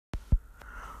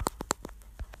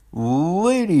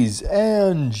Ladies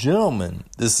and gentlemen,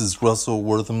 this is Russell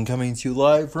Wortham coming to you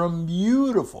live from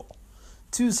beautiful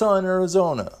Tucson,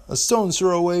 Arizona, a stone's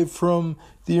throw away from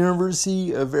the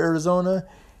University of Arizona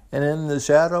and in the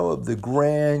shadow of the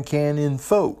Grand Canyon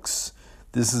folks.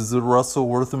 This is the Russell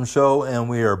Wortham Show, and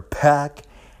we are back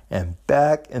in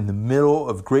the middle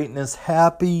of greatness.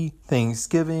 Happy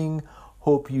Thanksgiving.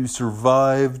 Hope you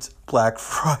survived Black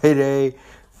Friday.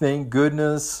 Thank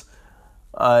goodness.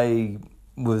 I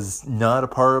was not a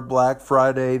part of Black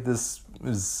Friday. This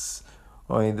is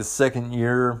only the second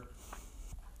year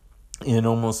in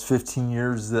almost 15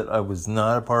 years that I was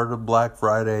not a part of Black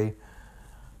Friday.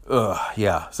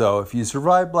 So if you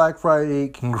survived Black Friday,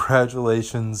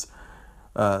 congratulations.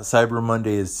 Cyber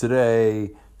Monday is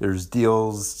today. There's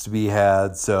deals to be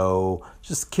had, so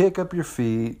just kick up your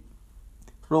feet,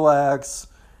 relax,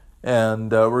 and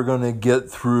we're going to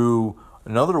get through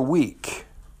another week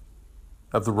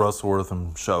of the Russell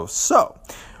Wortham Show. So,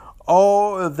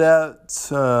 all of that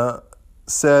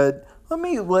said, let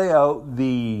me lay out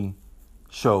the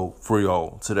show for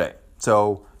y'all today.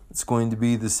 So, it's going to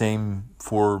be the same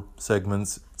 4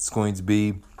 segments. It's going to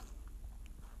be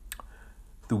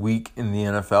the week in the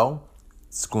NFL.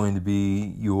 It's going to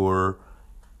be your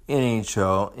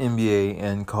NHL, NBA,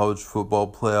 and college football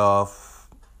playoff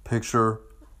picture,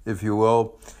 if you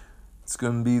will. It's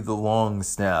going to be the long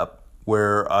snap,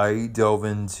 where I delve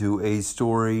into a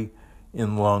story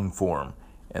in long form.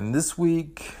 And this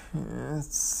week,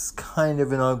 it's kind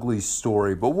of an ugly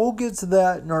story, but we'll get to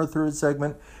that in our third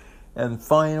segment. And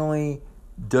finally,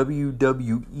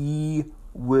 WWE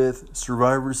with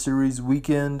Survivor Series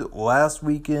weekend. Last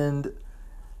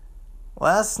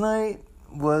night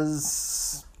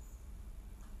was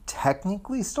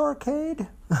technically Starrcade.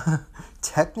 The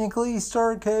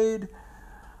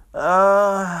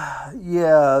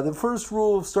first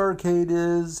rule of Starrcade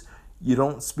is you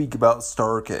don't speak about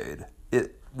Starrcade.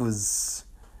 It was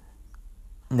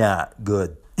not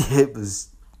good. It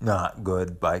was not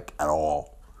good, like, at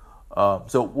all.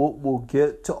 So we'll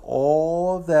get to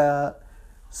all of that.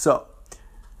 So,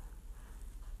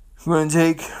 I'm going to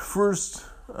take first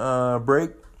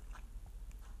break,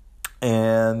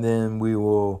 and then we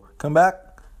will come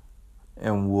back,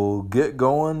 and we'll get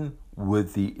going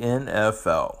with the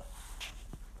NFL.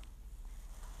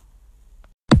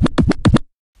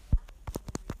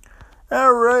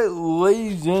 All right,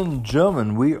 ladies and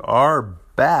gentlemen, we are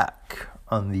back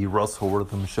on the Russell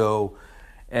Wortham Show.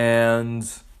 And,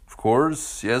 of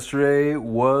course, yesterday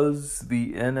was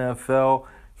the NFL.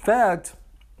 In fact,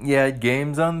 you had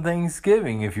games on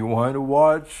Thanksgiving if you wanted to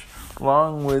watch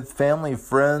along with family,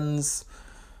 friends,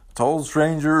 total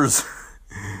strangers.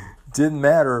 Didn't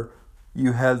matter.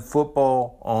 You had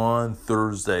football on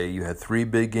Thursday. You had 3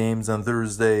 big games on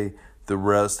Thursday, the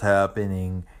rest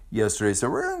happening yesterday. So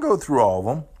we're going to go through all of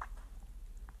them.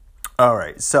 All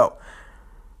right, so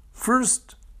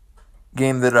first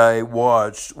game that I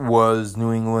watched was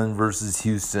New England versus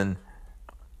Houston.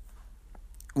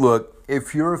 Look,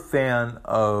 if you're a fan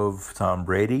of Tom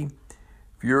Brady,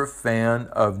 if you're a fan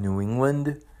of New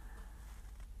England,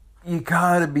 you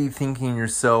got to be thinking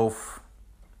yourself,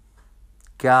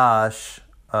 gosh,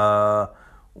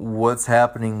 what's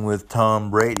happening with Tom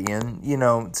Brady? And,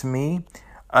 to me,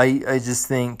 I just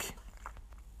think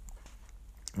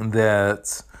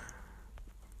that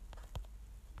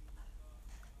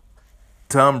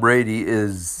Tom Brady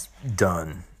is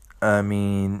done. I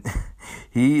mean,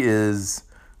 he is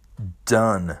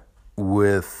done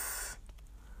with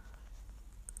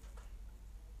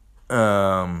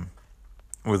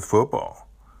football.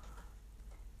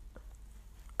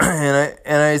 And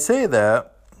I say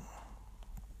that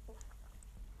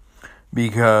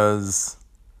because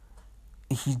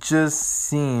he just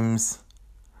seems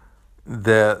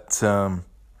that I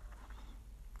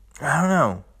don't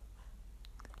know.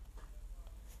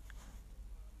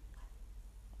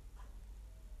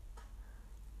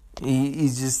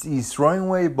 He's throwing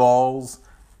away balls.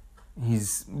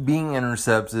 He's being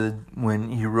intercepted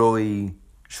when he really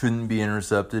shouldn't be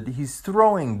intercepted. He's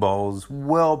throwing balls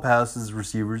well past his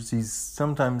receivers. He's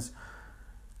sometimes,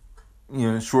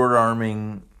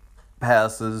 short-arming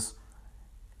passes.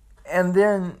 And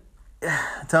then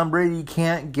Tom Brady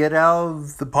can't get out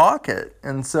of the pocket.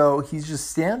 And so he's just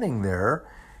standing there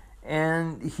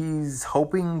and he's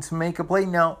hoping to make a play.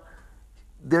 Now,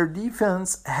 their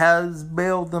defense has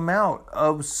bailed them out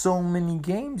of so many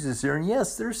games this year. And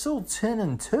yes, they're still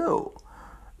 10-2.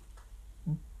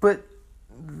 But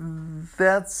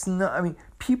that's not,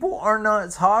 people are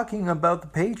not talking about the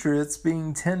Patriots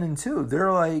being 10-2.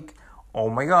 They're like, oh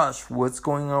my gosh, what's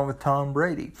going on with Tom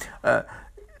Brady?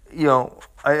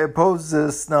 I posed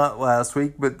this not last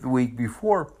week, but the week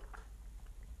before.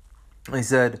 I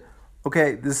said,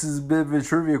 okay, this is a bit of a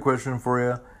trivia question for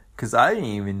you, because I didn't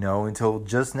even know until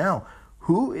just now.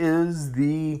 Who is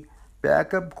the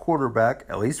backup quarterback,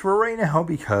 at least for right now,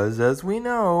 because as we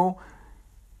know,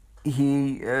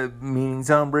 meaning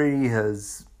Tom Brady,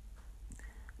 has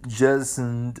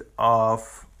jettisoned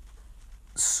off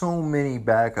so many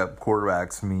backup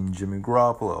quarterbacks. I mean, Jimmy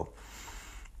Garoppolo,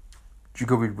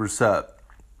 Jacoby Brissett,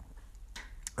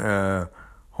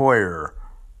 Hoyer.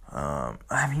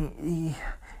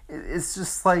 It's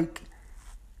just like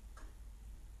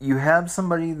you have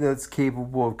somebody that's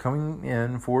capable of coming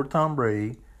in for Tom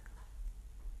Brady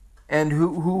and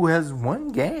who has won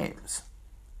games.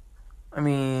 I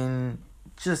mean,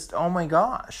 just, oh my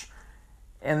gosh.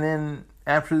 And then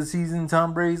after the season,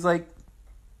 Tom Brady's like,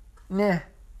 nah,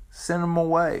 send them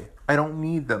away. I don't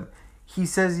need them. He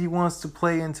says he wants to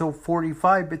play until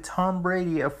 45, but Tom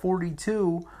Brady at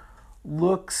 42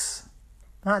 looks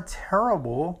not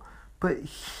terrible, but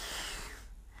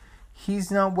he's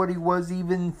not what he was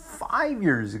even 5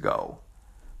 years ago.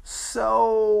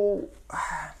 So,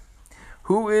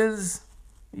 who is,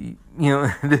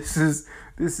 this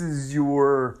is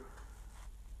your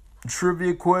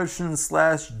trivia question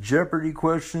 / Jeopardy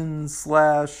question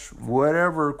 /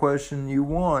 whatever question you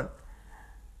want.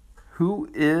 Who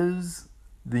is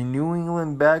the New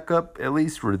England backup, at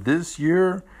least for this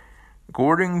year?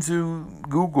 According to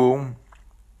Google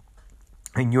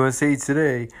and USA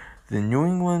Today, the New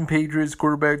England Patriots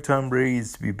quarterback Tom Brady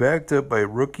is to be backed up by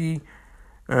rookie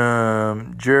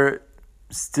Jarrett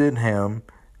Stidham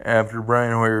after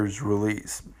Brian Hoyer's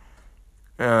release.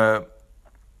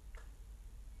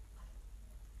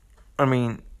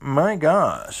 My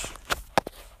gosh.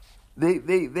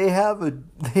 They have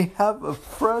a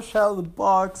fresh out of the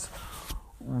box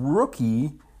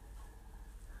rookie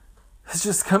that's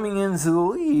just coming into the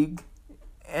league,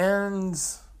 and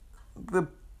the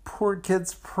poor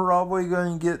kid's probably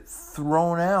going to get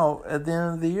thrown out at the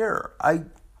end of the year. I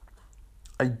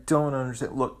don't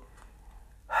understand. Look,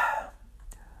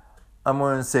 I'm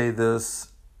going to say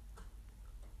this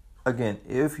again.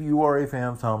 If you are a fan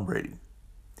of Tom Brady,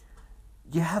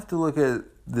 you have to look at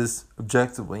this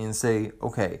objectively and say,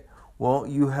 okay, well,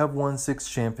 you have won 6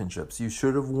 championships. You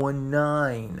should have won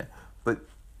 9, but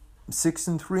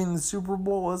 6-3 in the Super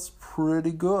Bowl is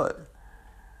pretty good.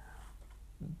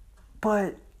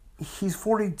 But he's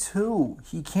 42.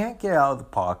 He can't get out of the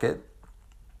pocket.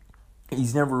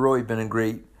 He's never really been a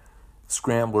great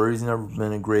scrambler. He's never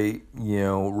been a great,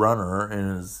 runner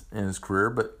in his career,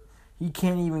 but he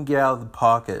can't even get out of the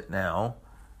pocket now.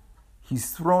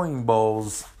 He's throwing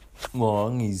balls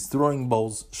long. He's throwing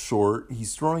balls short.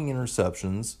 He's throwing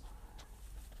interceptions.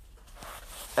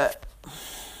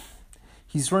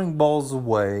 He's throwing balls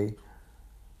away.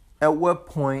 At what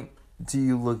point do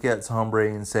you look at Tom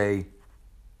Brady and say,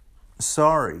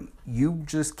 sorry, you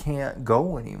just can't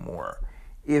go anymore?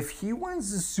 If he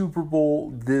wins the Super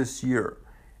Bowl this year,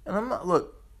 and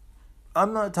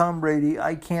I'm not Tom Brady.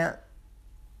 I can't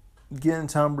get in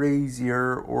Tom Brady's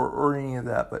ear or any of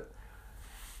that, but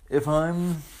if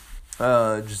I'm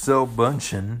Gisele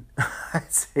Bündchen,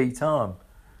 I'd say, Tom,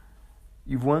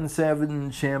 you've won 7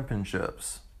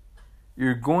 championships.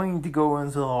 You're going to go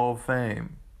into the Hall of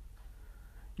Fame.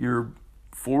 You're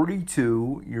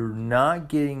 42. You're not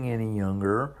getting any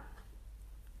younger.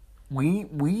 We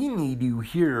need you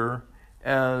here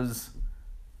as,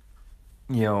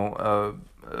 a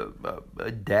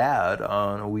dad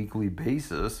on a weekly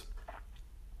basis.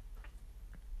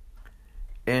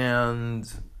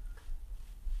 And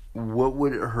what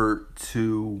would it hurt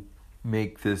to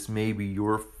make this maybe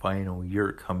your final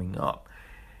year coming up?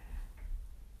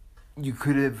 You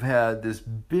could have had this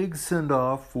big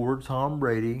send-off for Tom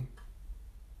Brady.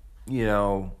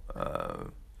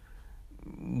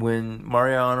 When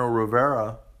Mariano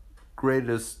Rivera,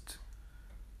 greatest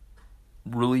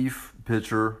relief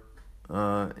pitcher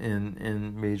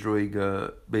in Major League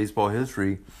Baseball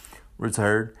history,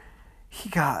 retired, he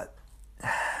got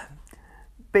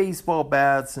baseball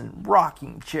bats and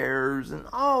rocking chairs and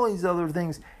all these other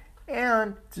things.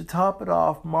 And to top it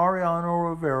off, Mariano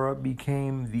Rivera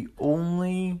became the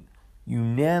only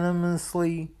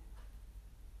unanimously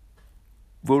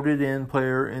voted in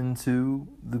player into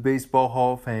the Baseball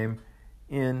Hall of Fame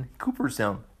in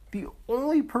Cooperstown. The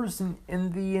only person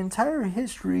in the entire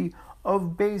history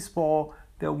of baseball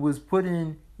that was put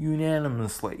in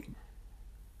unanimously.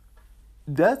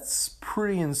 That's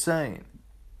pretty insane.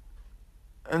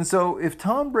 And so if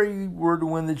Tom Brady were to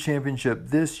win the championship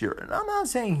this year, and I'm not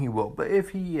saying he will, but if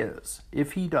he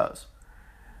does,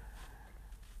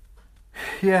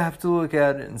 you have to look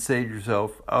at it and say to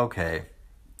yourself, okay,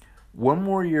 one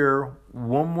more year,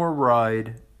 one more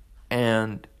ride,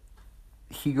 and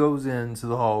he goes into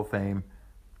the Hall of Fame.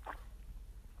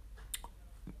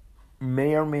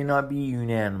 May or may not be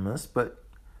unanimous, but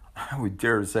I would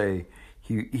dare say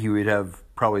he would have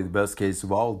probably the best case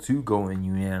of all to go in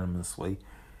unanimously.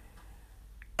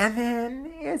 And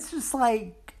then it's just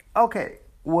like, okay,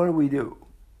 what do we do?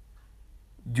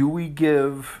 Do we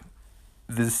give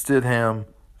this Stidham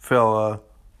fella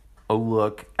a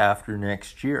look after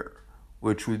next year,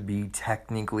 which would be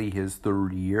technically his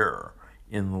third year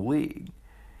in the league?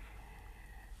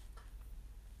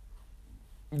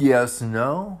 Yes,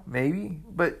 no, maybe.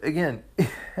 But again,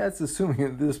 that's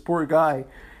assuming that this poor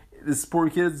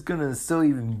kid's going to still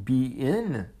even be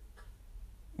in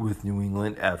with New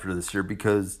England after this year,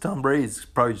 because Tom Brady's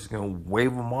probably just going to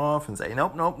wave him off and say,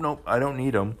 nope, I don't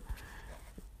need him.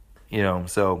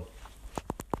 So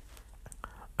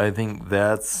I think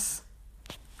that's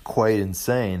quite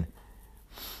insane.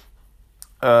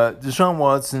 Deshaun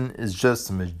Watson is just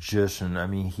a magician. I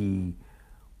mean, he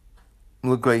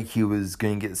looked like he was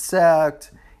going to get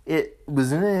sacked. It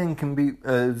was an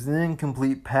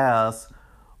incomplete pass,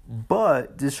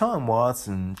 but Deshaun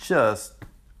Watson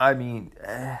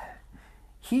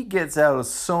he gets out of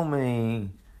so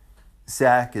many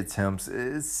sack attempts.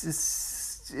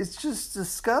 It's just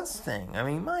disgusting. I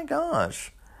mean, my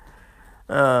gosh.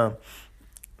 The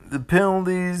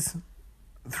penalties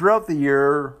throughout the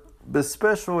year, but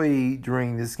especially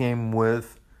during this game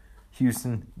with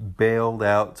Houston, bailed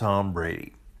out Tom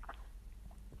Brady.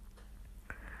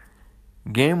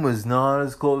 Game was not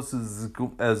as close as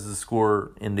the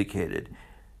score indicated.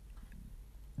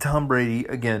 Tom Brady,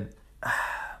 again, I'm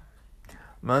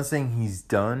not saying he's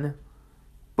done,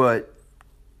 but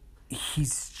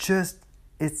he's just,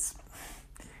 it's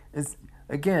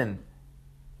again,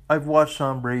 I've watched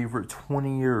Tom Brady for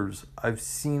 20 years. I've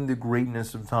seen the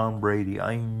greatness of Tom Brady.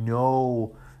 I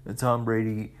know that Tom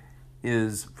Brady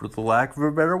is, for the lack of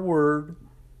a better word,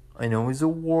 I know he's a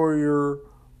warrior,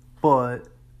 but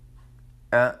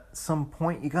at some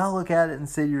point you gotta look at it and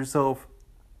say to yourself,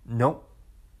 nope,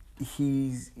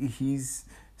 he's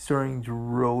starting to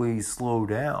really slow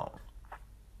down.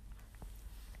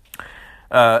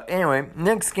 Anyway,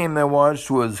 next game I watched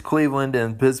was Cleveland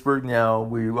and Pittsburgh. Now,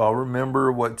 we all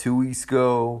remember 2 weeks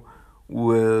ago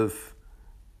with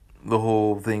the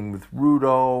whole thing with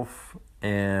Rudolph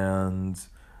and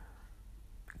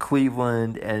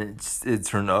Cleveland, and it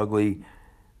turned ugly.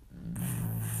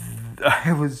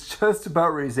 I was just about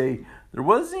ready to say there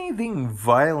wasn't anything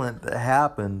violent that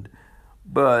happened,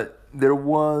 but there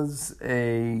was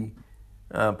a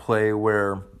play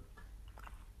where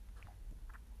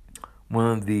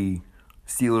one of the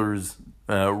Steelers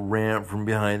ran from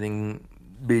behind and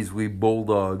basically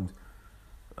bulldogged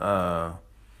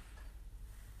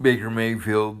Baker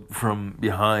Mayfield from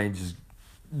behind, just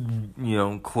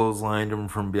clotheslined him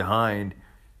from behind,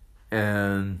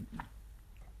 and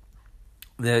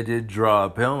that did draw a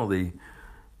penalty.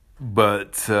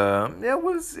 But it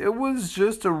was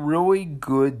just a really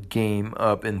good game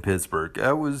up in Pittsburgh.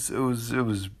 It was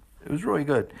really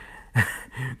good.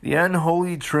 The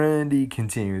unholy trinity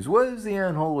continues. What is the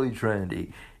unholy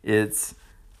trinity? It's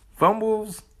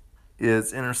fumbles,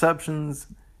 it's interceptions,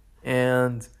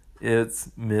 and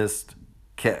it's missed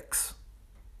kicks.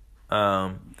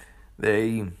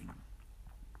 They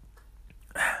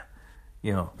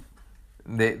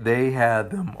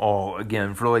had them all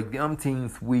again for like the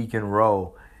umpteenth week in a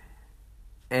row,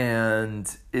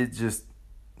 and it's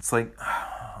like,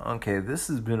 okay, this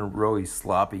has been a really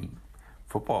sloppy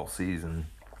football season.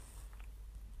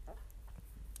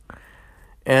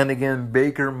 And again,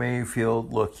 Baker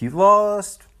Mayfield, look, he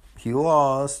lost,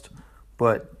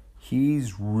 but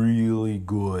he's really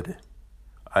good.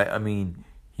 I mean,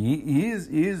 he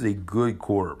is a good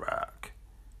quarterback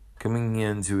coming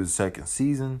into his second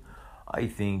season. I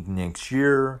think next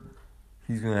year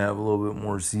he's going to have a little bit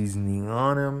more seasoning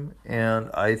on him, and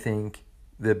I think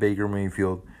that Baker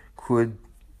Mayfield could,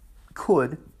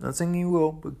 not saying he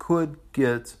will, but could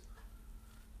get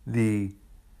the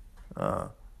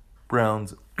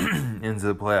Browns into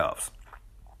the playoffs.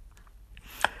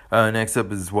 Next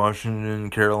up is Washington,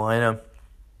 Carolina.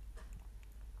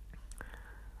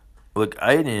 Look,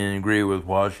 I didn't agree with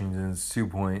Washington's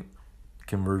 2-point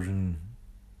conversion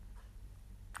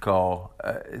call.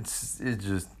 It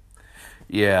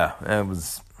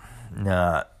was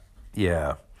not.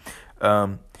 Yeah.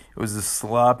 It was a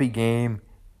sloppy game.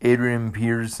 Adrian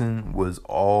Peterson was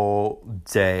all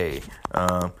day.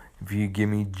 If you give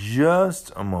me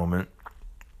just a moment,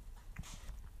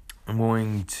 I'm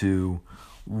going to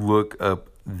look up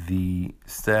the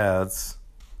stats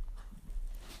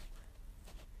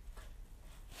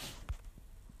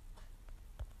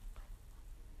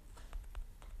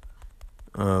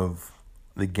of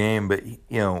the game, but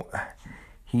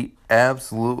he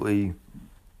absolutely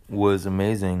was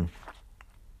amazing.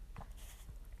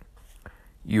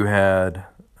 You had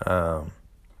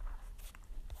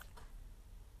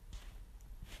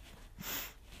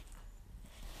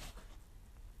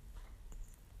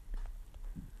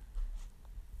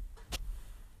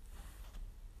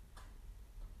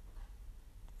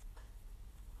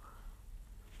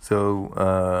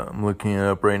I'm looking it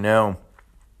up right now.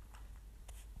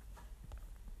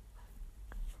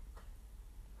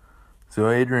 So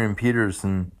Adrian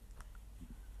Peterson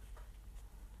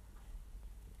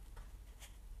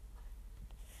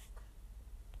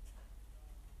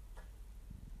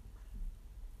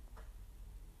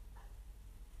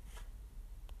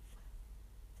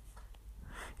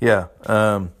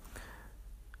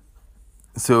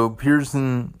so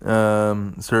Pearson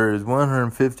started his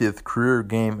 150th career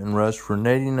game and rushed for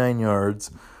 99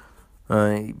 yards.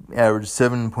 He averaged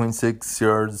 7.6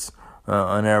 yards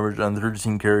on average on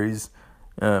 13 carries.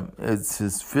 It's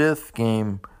his fifth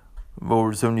game of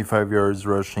over 75 yards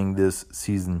rushing this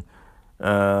season.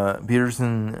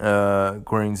 Peterson,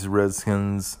 according to the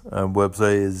Redskins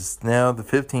website, is now the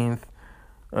 15th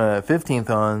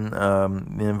on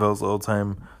the NFL's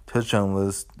all-time touchdown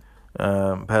list,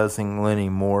 passing Lenny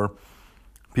Moore.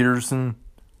 Peterson,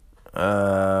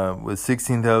 with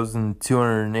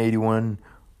 16,281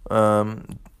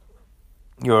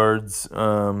 yards,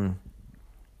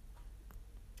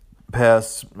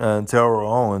 past Tower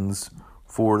Owens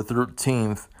for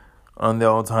 13th on the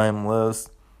all-time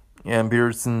list. And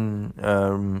Peterson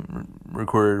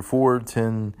recorded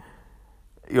 410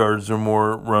 yards or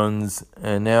more runs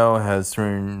and now has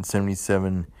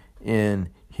 377 in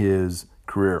his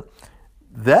career.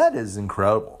 That is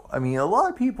incredible. I mean, a lot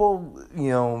of people,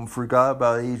 forgot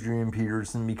about Adrian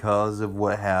Peterson because of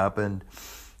what happened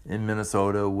in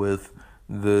Minnesota with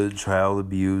the child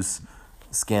abuse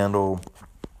scandal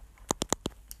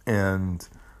and,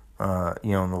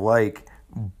 and the like.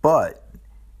 But,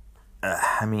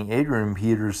 Adrian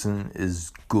Peterson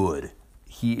is good.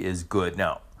 He is good.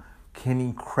 Now, can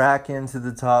he crack into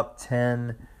the top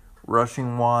 10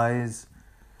 rushing-wise?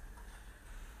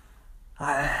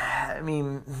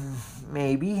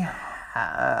 Maybe.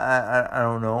 I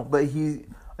don't know. But I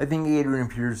think Adrian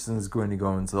Peterson is going to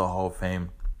go into the Hall of Fame.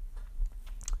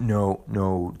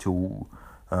 No two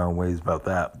ways about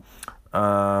that.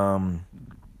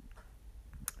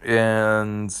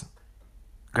 And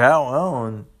Kyle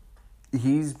Allen,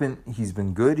 he's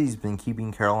been good. He's been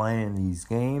keeping Carolina in these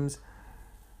games.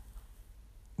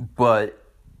 But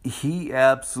he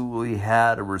absolutely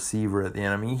had a receiver at the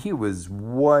end. He was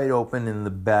wide open in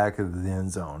the back of the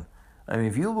end zone.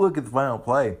 If you look at the final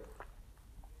play,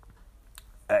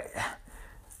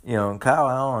 Kyle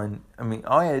Allen,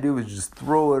 all you had to do was just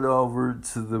throw it over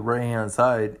to the right-hand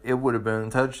side. It would have been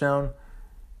a touchdown.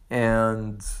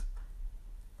 And,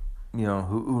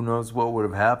 who knows what would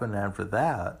have happened after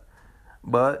that.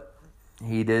 But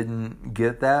he didn't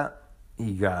get that.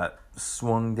 He got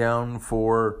swung down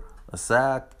for a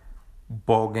sack.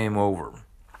 Ball game over.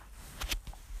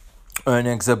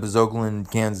 Next up is Oakland,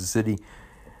 Kansas City.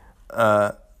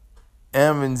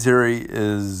 Vinatieri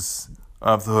is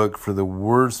off the hook for the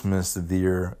worst miss of the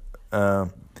year.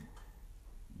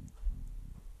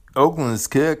 Oakland's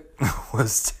kick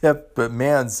was tipped, but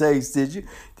man sakes, did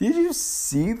you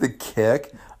see the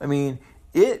kick? It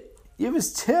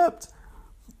was tipped,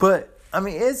 but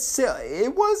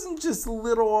it wasn't just a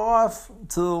little off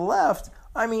to the left.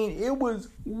 It was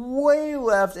way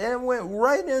left and it went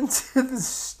right into the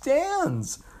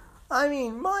stands.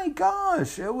 My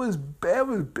gosh, it was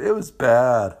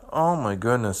bad. Oh my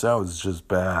goodness, that was just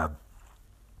bad.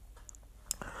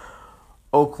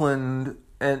 Oakland,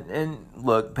 and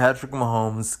look, Patrick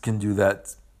Mahomes can do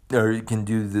that, or he can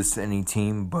do this to any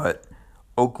team, but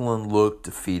Oakland looked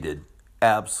defeated.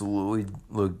 Absolutely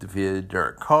looked defeated.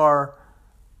 Derek Carr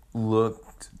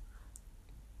looked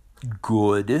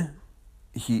good.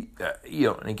 He,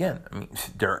 and again,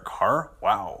 Derek Carr,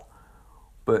 wow.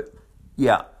 But,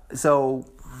 yeah,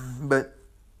 but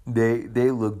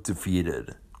they look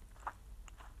defeated.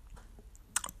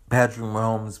 Patrick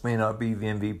Mahomes may not be the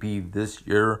MVP this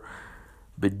year,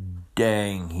 but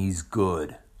dang, he's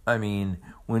good.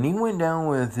 When he went down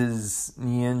with his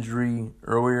knee injury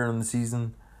earlier in the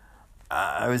season,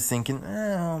 I was thinking,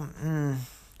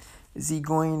 is he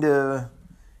going to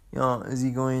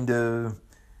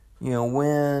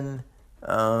win?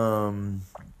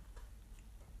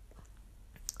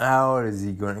 How is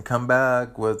he going to come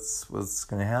back? What's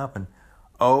going to happen?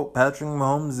 Oh, Patrick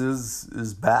Mahomes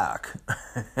is back.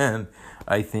 And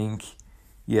I think,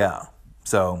 yeah.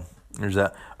 So, there's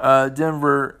that.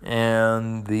 Denver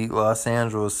and the Los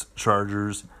Angeles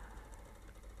Chargers.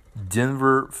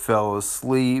 Denver fell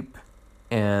asleep,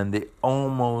 and they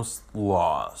almost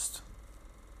lost.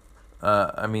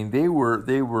 They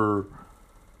were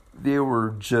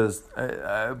just,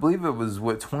 I believe it was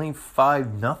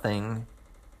 25-0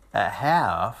 at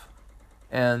half,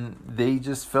 and they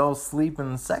just fell asleep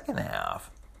in the second half.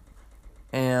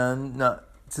 And not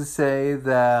to say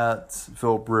that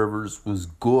Philip Rivers was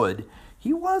good,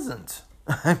 he wasn't.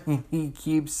 I mean, he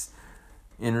keeps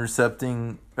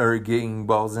intercepting or getting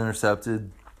balls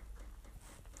intercepted,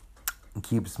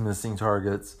 keeps missing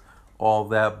targets, all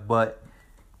that, but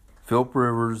Philip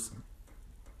Rivers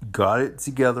got it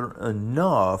together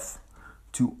enough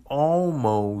to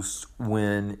almost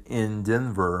win in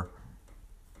Denver.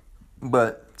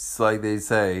 But it's like they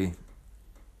say,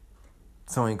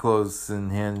 so many close and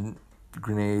hand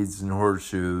grenades and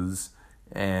horseshoes.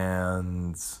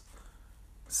 And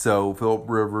so Philip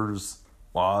Rivers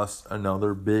lost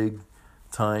another big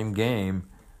time game.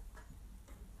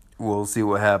 We'll see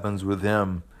what happens with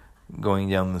him going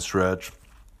down the stretch.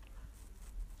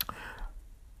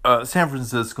 San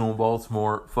Francisco and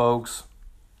Baltimore, folks.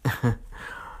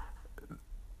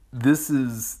 This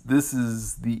is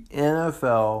the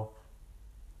NFL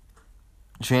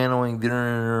channeling their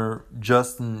inner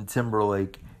Justin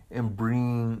Timberlake and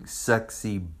bringing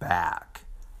sexy back.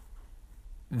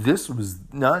 This was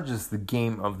not just the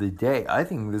game of the day. I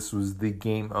think this was the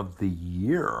game of the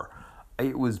year.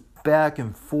 It was back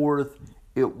and forth.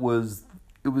 It was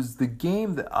the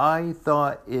game that I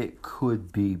thought it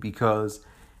could be, because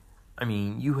I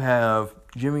mean, you have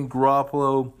Jimmy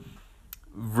Garoppolo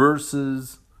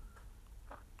versus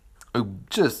a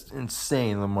just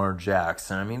insane Lamar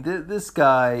Jackson. I mean, this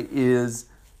guy is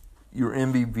your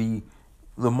MVP.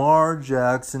 Lamar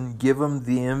Jackson, give him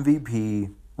the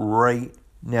MVP right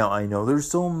now. I know there's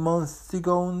still a month to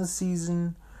go in the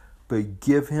season, but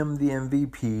give him the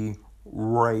MVP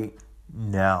right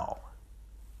now.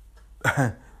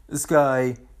 This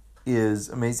guy is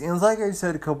amazing. And like I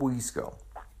said a couple weeks ago,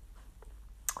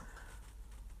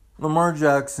 Lamar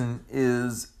Jackson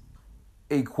is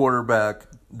a quarterback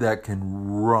that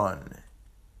can run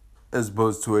as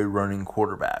opposed to a running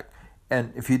quarterback.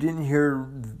 And if you didn't hear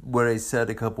what I said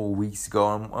a couple of weeks ago,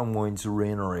 I'm going to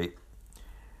reiterate.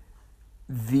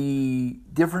 The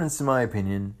difference, in my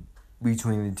opinion,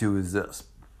 between the two is this.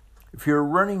 If you're a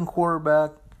running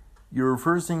quarterback, your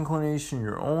first inclination,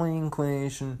 your only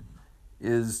inclination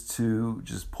is to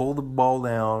just pull the ball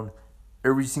down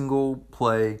every single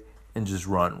play and just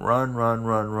run. I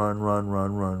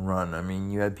mean,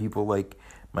 you had people like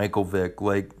Michael Vick,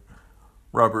 like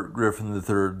Robert Griffin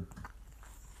III,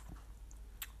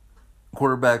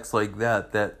 quarterbacks like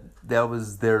that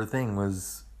was their thing,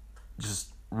 was just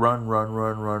run.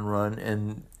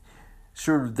 And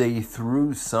sure, they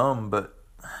threw some, but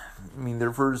I mean,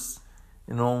 their first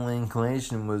and only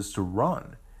inclination was to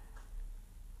run.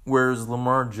 Whereas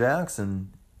Lamar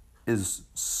Jackson is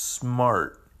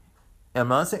smart. I am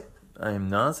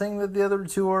not saying that the other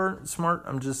two aren't smart.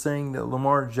 I'm just saying that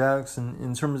Lamar Jackson,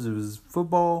 in terms of his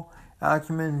football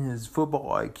acumen, his football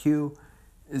IQ,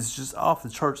 is just off the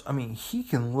charts. I mean, he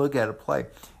can look at a play,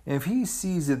 and if he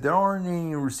sees that there aren't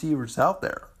any receivers out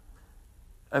there,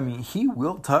 I mean, he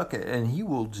will tuck it, and he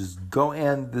will just go.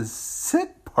 And the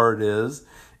sick part is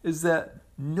that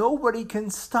nobody can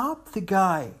stop the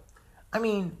guy. I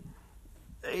mean,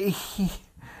 you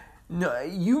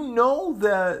know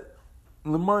that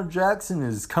Lamar Jackson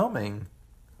is coming,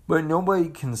 but nobody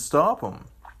can stop him.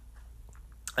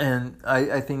 And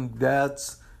I think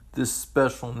that's the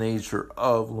special nature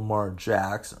of Lamar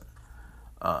Jackson.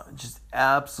 Just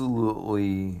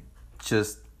absolutely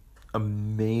just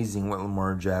amazing what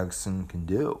Lamar Jackson can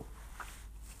do.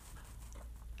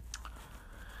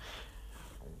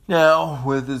 Now,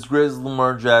 with as great as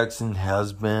Lamar Jackson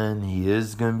has been, he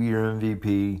is going to be your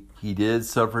MVP. He did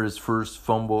suffer his first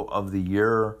fumble of the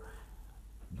year.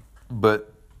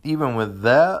 But even with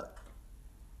that,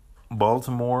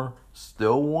 Baltimore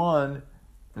still won.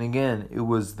 And again, it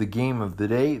was the game of the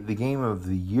day, the game of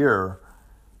the year.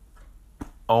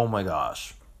 Oh my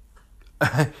gosh.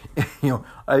 I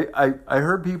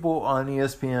heard people on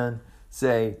ESPN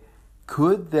say,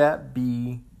 could that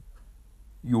be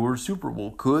your Super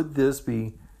Bowl? Could this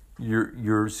be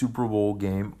your Super Bowl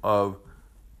game of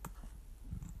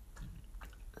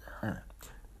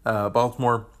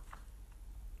Baltimore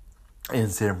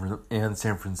and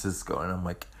San Francisco? And I'm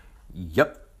like,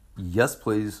 yep, yes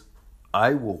please,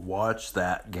 I will watch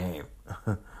that game.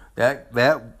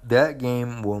 that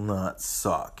game will not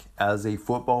suck. As a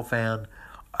football fan,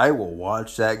 I will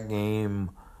watch that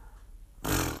game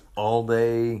all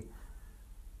day,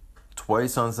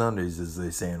 twice on Sundays, as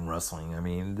they say in wrestling. I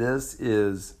mean, this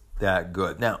is that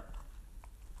good. Now,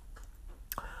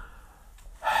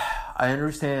 I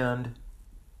understand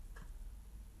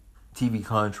TV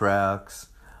contracts.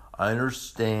 I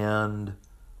understand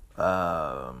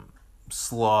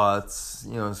slots,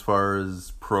 as far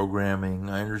as programming.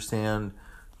 I understand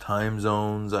time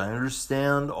zones. I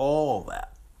understand all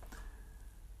that.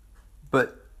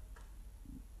 But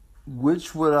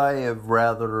which would I have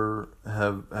rather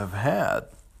have had?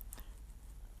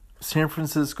 San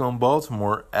Francisco and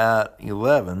Baltimore at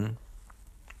 11,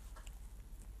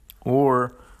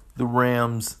 or the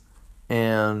Rams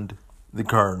and the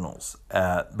Cardinals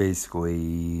at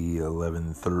basically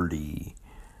 11:30.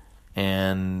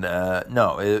 And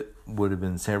no, it would have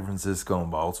been San Francisco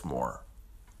and Baltimore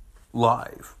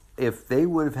live. If they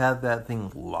would have had that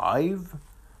thing live,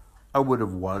 I would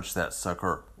have watched that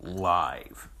sucker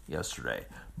live yesterday.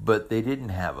 But they didn't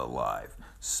have it live.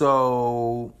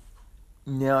 So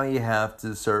now you have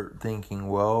to start thinking,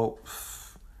 well,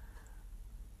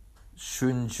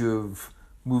 shouldn't you have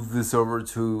moved this over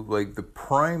to like the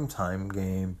primetime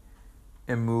game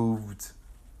and moved?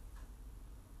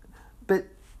 But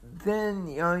then,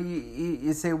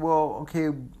 you say, well, okay,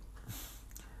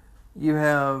 you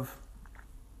have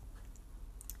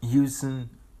Houston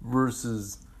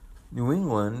versus New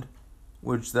England,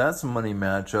 which that's a money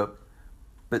matchup,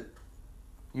 but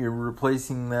you're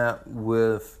replacing that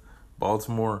with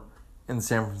Baltimore and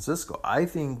San Francisco. I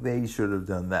think they should have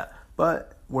done that.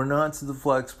 But we're not to the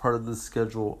flex part of the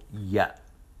schedule yet,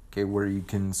 okay, where you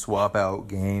can swap out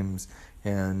games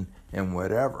and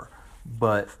whatever.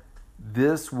 But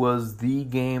this was the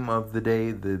game of the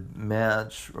day, the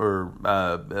match, or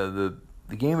the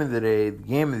game of the day, the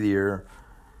game of the year.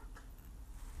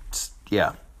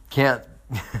 Yeah, can't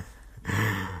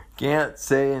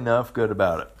say enough good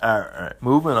about it. All right,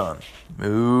 moving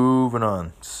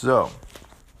on. So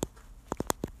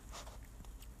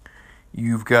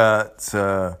you've got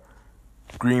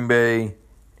Green Bay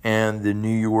and the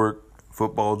New York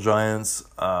Football Giants.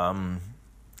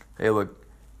 Hey, look,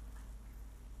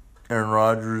 Aaron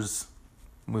Rodgers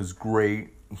was great.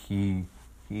 He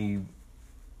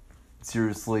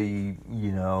seriously,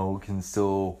 can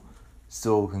still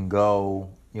can go.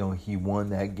 He won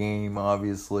that game,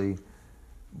 obviously.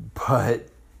 But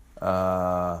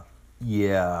yeah,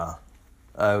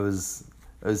 I was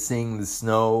seeing the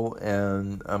snow,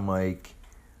 and I'm like,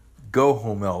 go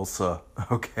home, Elsa.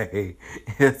 Okay,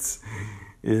 it's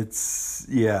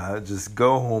just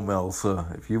go home,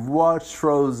 Elsa. If you've watched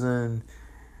Frozen,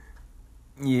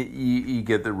 you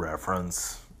get the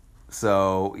reference.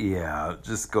 So yeah,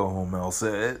 just go home,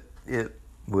 Elsa. It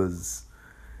was,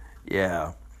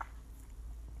 yeah.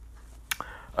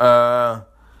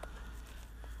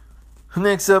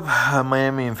 Next up,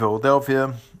 Miami and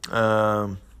Philadelphia.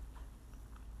 The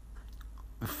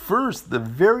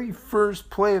very first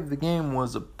play of the game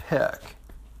was a pick.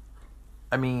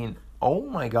 I mean, oh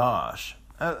my gosh.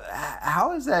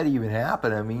 How does that even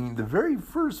happen? I mean, the very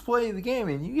first play of the game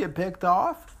and you get picked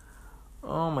off?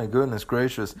 Oh my goodness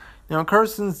gracious. Now,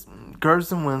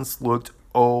 Carson Wentz looked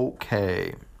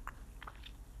okay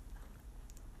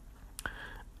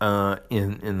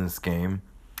in this game.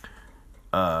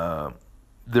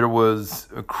 There was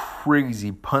a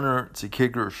crazy punter to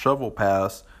kicker shovel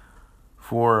pass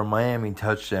for a Miami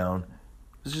touchdown.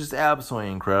 It was just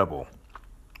absolutely incredible.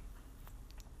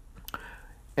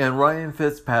 And Ryan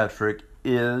Fitzpatrick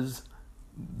is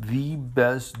the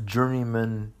best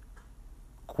journeyman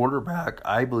quarterback,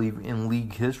 I believe, in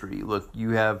league history. Look, you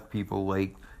have people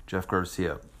like Jeff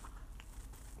Garcia,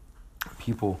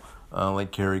 people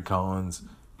like Kerry Collins,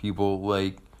 people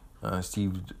like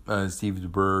Steve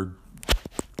DeBerg.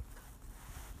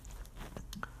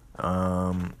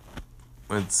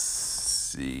 Let's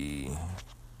see.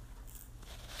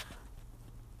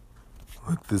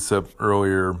 Looked this up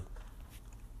earlier.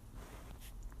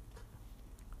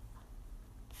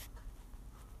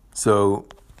 So,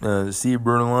 Steve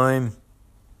Bernstein,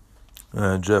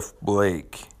 Jeff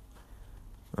Blake,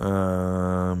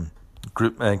 Kerry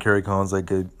Collins,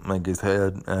 like I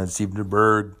said, Steve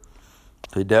DeBerg,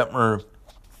 Clay Detmer,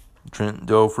 Trent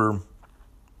Dilfer,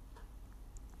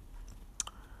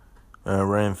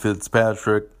 Ryan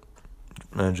Fitzpatrick,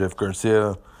 Jeff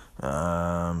Garcia,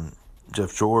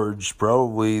 Jeff George,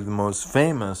 probably the most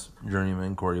famous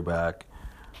journeyman quarterback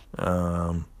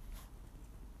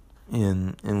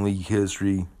in league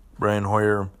history, Brian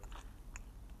Hoyer,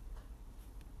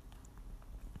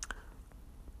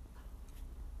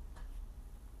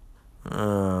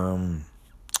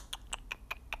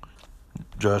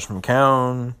 Josh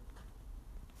McCown,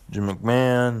 Jim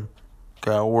McMahon,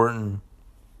 Kyle Orton.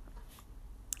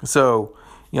 So,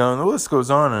 the list goes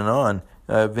on and on.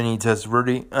 Vinny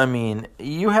Testaverde. I mean,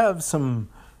 you have some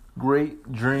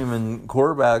great journeyman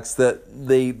quarterbacks that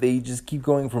they just keep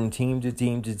going from team to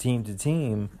team to team to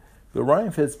team. But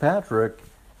Ryan Fitzpatrick,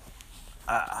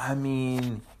 I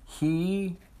mean,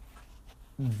 he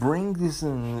brings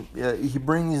an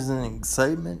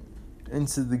excitement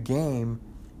into the game,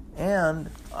 and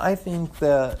I think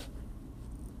that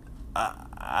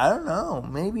I don't know,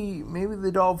 maybe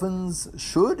the Dolphins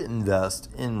should invest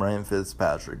in Ryan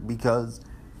Fitzpatrick because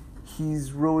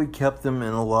he's really kept them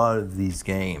in a lot of these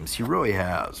games. He really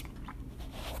has.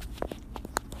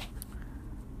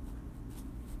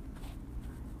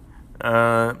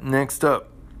 Next up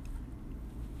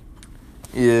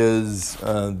is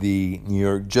the New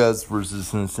York Jets versus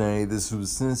Cincinnati. This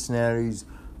was Cincinnati's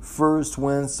first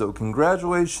win, so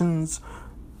congratulations.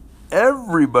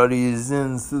 Everybody is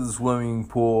into the swimming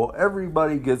pool.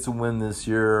 Everybody gets a win this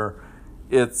year.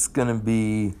 It's going to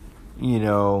be,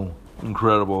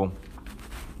 incredible.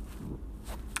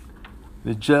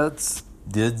 The Jets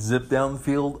did zip down the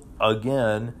field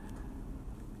again.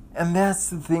 And that's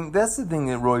the thing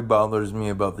that really bothers me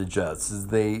about the Jets is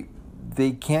they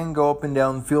can go up and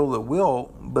down the field at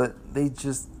will, but they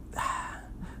just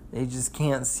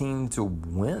can't seem to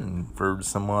win for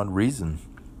some odd reason.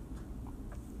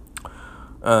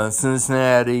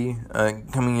 Cincinnati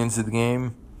coming into the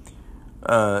game,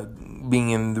 being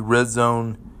in the red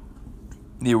zone,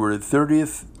 they were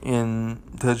 30th in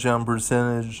touchdown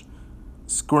percentage.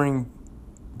 Scoring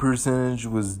percentage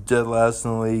was dead last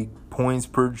in the league. Points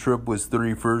per trip was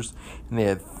 31st, and they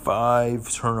had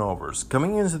 5 turnovers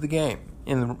coming into the game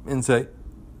inside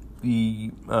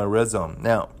the red zone.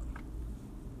 Now,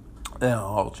 that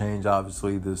all changed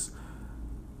obviously this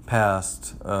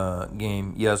past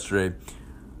game yesterday.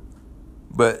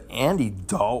 But Andy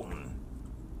Dalton,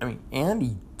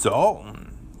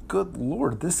 good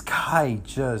Lord, this guy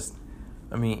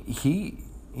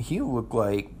he looked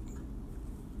like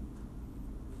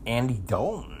Andy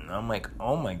Dalton. I'm like,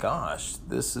 oh my gosh,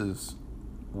 this is,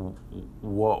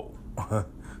 whoa.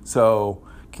 So,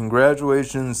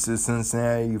 congratulations to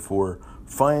Cincinnati for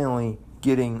finally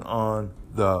getting on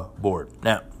the board.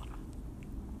 Now,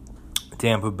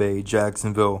 Tampa Bay,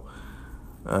 Jacksonville,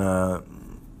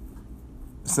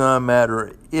 it's not a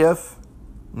matter if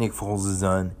Nick Foles is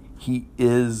done. He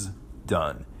is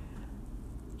done.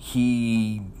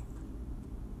 He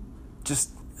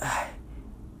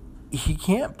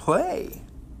can't play.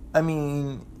 I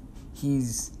mean,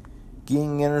 he's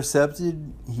getting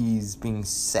intercepted. He's being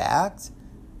sacked.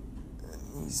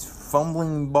 He's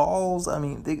fumbling balls. I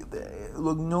mean,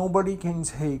 look, nobody can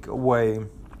take away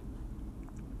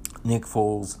Nick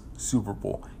Foles' Super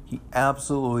Bowl. He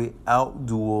absolutely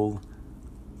outdueled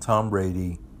Tom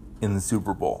Brady in the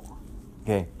Super Bowl.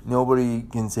 Okay, nobody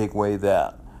can take away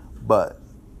that. But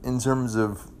in terms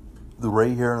of the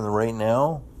right here and the right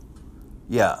now,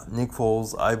 yeah, Nick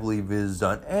Foles, I believe, is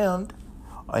done. And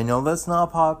I know that's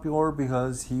not popular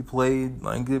because he played,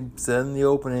 like I said in the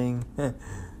opening,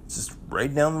 just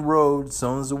right down the road.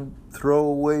 Someone's a throw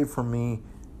away from me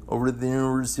over at the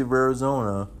University of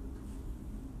Arizona.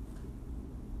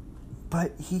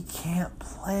 But he can't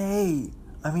play.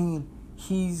 I mean,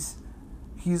 he's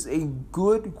a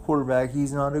good quarterback.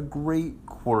 He's not a great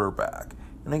quarterback.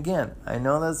 And again, I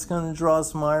know that's going to draw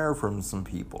some ire from some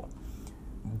people.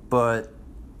 But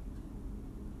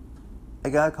I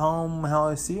got to call him how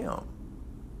I see him.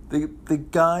 The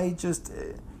guy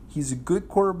he's a good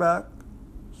quarterback.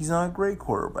 He's not a great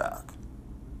quarterback.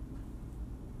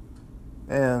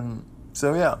 And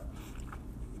so, yeah.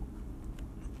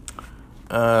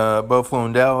 Buffalo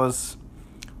and Dallas.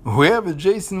 We have a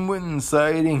Jason Witten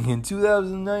sighting in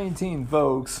 2019,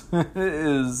 folks.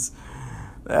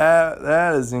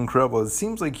 That is incredible. It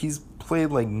seems like he's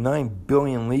played like 9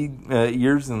 billion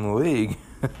years in the league.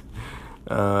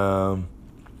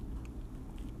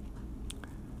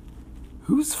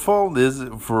 Whose fault is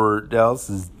it for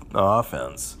Dallas's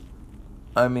offense?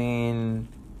 I mean,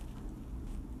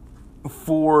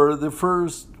 for the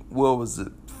first,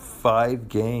 5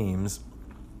 games,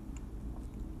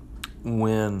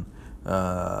 when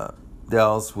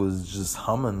Dallas was just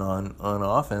humming on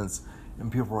offense,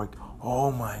 and people were like,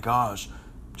 oh my gosh,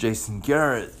 Jason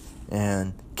Garrett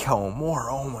and Kellen Moore,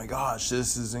 oh my gosh,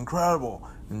 this is incredible.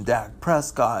 And Dak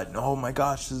Prescott, oh my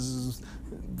gosh,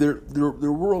 they're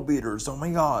world beaters, oh my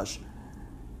gosh.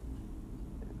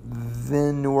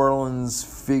 Then New Orleans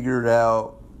figured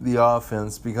out the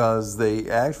offense because they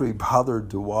actually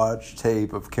bothered to watch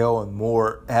tape of Kellen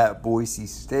Moore at Boise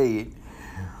State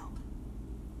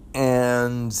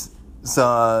and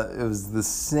saw it was the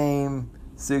same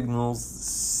signals,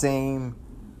 same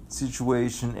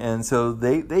situation, and so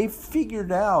they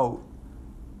figured out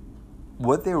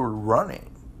what they were running.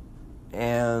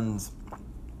 And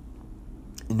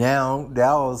now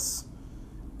Dallas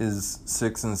is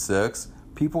 6-6.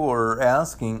 People are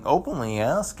openly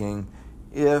asking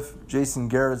if Jason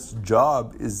Garrett's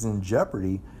job is in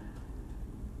jeopardy.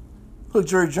 Look,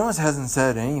 Jerry Jones hasn't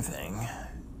said anything,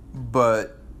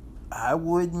 but I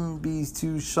wouldn't be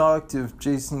too shocked if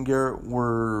Jason Garrett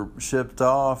were shipped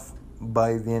off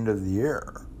by the end of the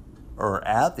year, or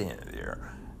at the end of the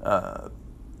year.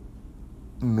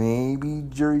 Maybe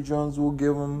Jerry Jones will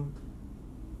give him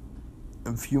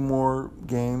a few more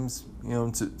games,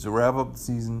 to wrap up the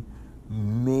season.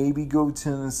 Maybe go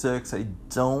 10-6. I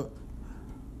don't,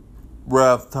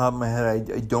 right off the top of my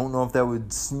head, I don't know if that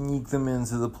would sneak them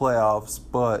into the playoffs,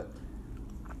 but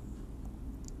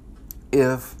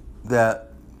if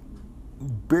that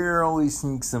barely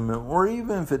sneaks them in, or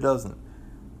even if it doesn't,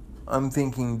 I'm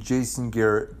thinking Jason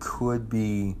Garrett could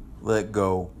be let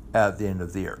go at the end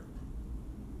of the year.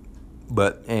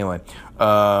 But anyway,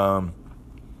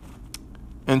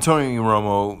 Antonio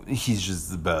Romo, he's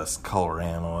just the best color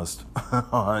analyst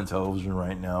on television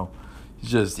right now. He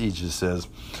just says.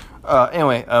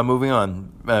 Anyway, moving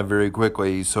on very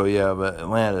quickly. So you have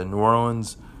Atlanta, New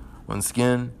Orleans. Once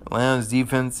again, Atlanta's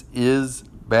defense is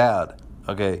bad.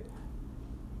 Okay,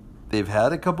 they've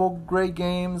had a couple great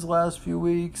games last few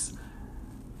weeks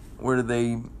where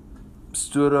they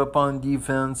stood up on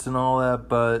defense and all that,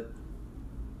 but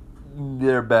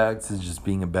they're back to just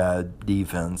being a bad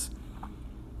defense.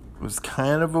 It was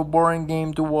kind of a boring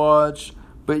game to watch,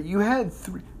 but you had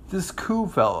this Koo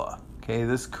fella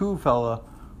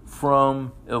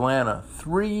from Atlanta,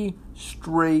 3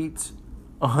 straight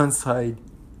onside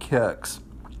kicks.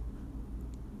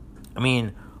 I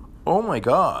mean, oh my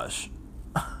gosh.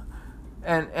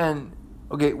 And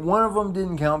okay, one of them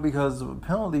didn't count because of a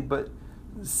penalty, but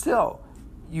still,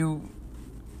 you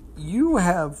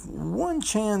have one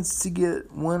chance to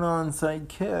get one onside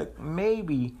kick,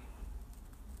 maybe.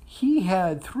 He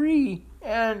had 3,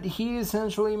 and he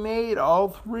essentially made all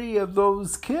 3 of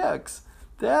those kicks.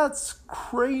 That's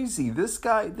crazy. This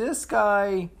guy,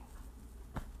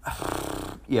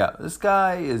 yeah, this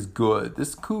guy is good.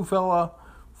 This Koo fella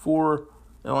for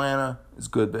Atlanta is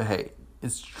good, but hey,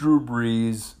 it's Drew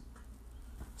Brees.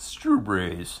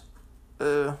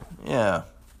 Yeah.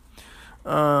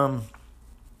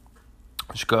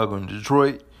 Chicago and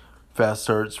Detroit, fast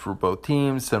starts for both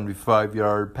teams,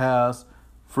 75-yard pass.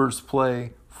 First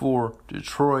play for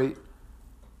Detroit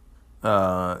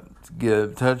to get a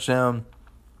touchdown.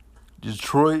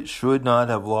 Detroit should not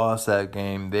have lost that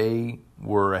game. They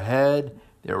were ahead.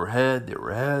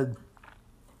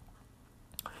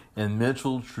 And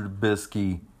Mitchell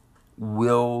Trubisky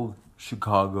willed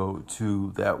Chicago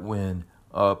to that win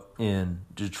up in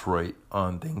Detroit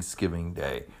on Thanksgiving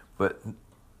Day. But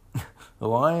the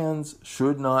Lions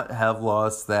should not have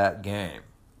lost that game.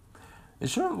 They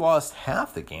shouldn't have lost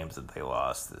half the games that they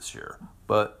lost this year.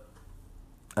 But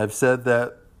I've said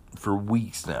that for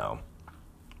weeks now.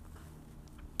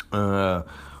 Like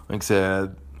I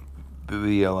said,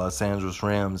 the Los Angeles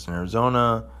Rams in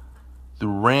Arizona. The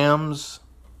Rams,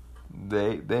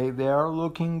 they are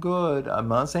looking good. I'm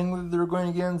not saying that they're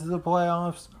going to get into the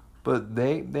playoffs, but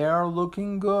they are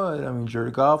looking good. I mean,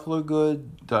 Jared Goff looked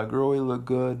good. Todd Gurley looked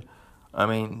good. I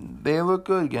mean, they look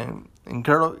good again. And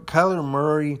Kyler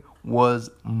Murray was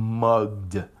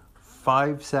mugged.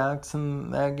 5 sacks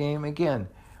in that game. Again,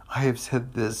 I have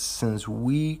said this since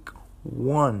week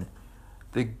 1.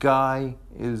 The guy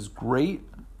is great.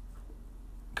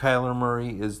 Kyler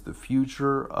Murray is the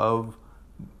future of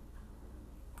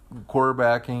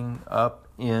quarterbacking up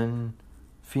in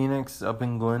Phoenix, up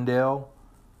in Glendale.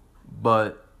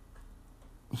 But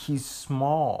he's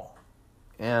small.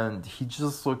 And he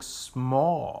just looks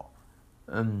small.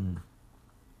 And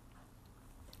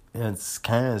it's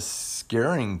kind of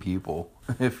scaring people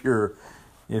if you're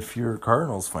a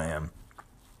Cardinals fan.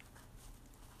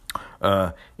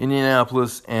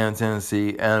 Indianapolis and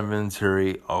Tennessee, Adam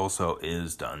Vinatieri also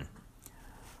is done.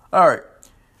 All right.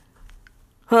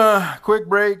 Quick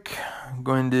break. I'm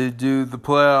going to do the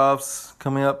playoffs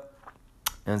coming up.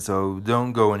 And so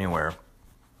don't go anywhere.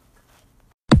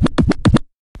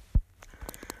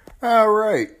 All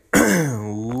right.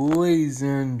 Ladies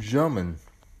and gentlemen,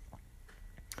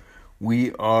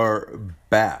 we are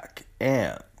back.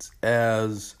 And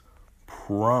as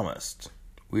promised,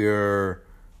 we are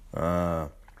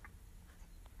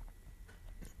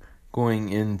going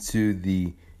into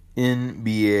the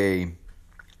NBA,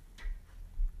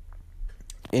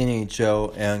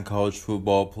 NHL, and college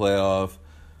football playoff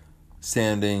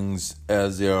standings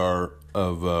as they are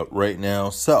of right now.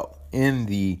 So, in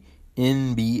the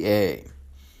NBA,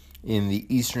 in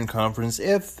the Eastern Conference,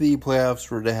 if the playoffs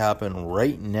were to happen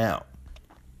right now,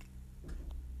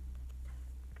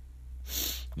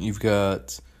 you've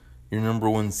got your number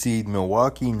 1 seed,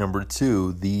 Milwaukee. Number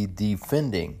 2, the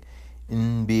defending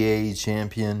NBA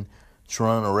champion,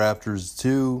 Toronto Raptors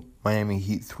 2, Miami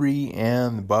Heat 3,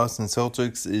 and the Boston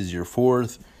Celtics is your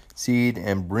 4th seed.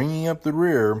 And bringing up the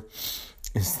rear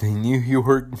is the New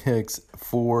York Knicks,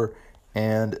 4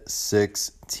 and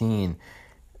 16.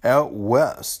 Out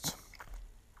west,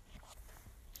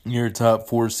 your top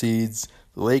 4 seeds,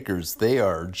 the Lakers, they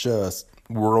are just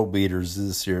world beaters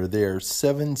this year. They are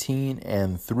 17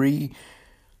 and 3.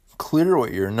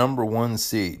 Clearly your number 1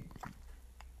 seed.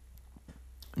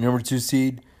 Number 2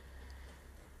 seed,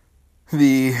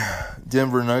 the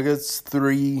Denver Nuggets.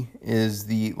 3 is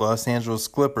the Los Angeles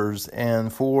Clippers,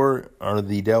 and 4 are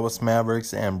the Dallas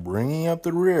Mavericks, and bringing up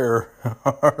the rear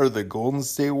are the Golden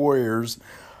State Warriors.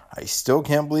 I still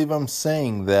can't believe I'm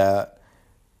saying that.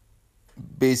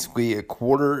 Basically a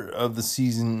quarter of the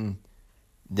season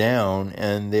down,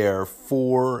 and they are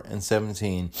 4 and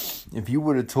 17. If you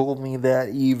would have told me that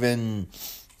even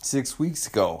 6 weeks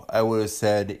ago, I would have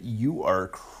said you are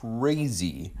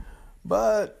crazy.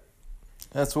 But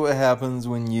that's what happens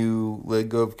when you let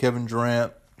go of Kevin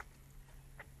Durant.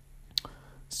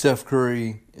 Steph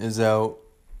Curry is out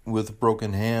with a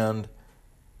broken hand.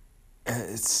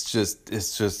 It's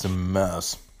just a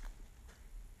mess.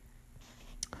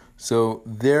 So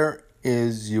there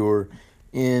is your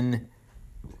NBA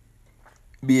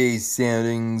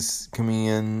standings coming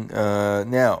in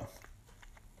now.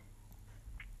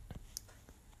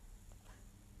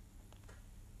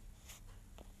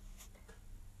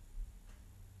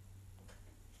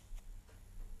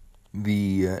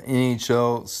 The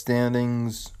NHL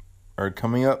standings are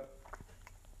coming up.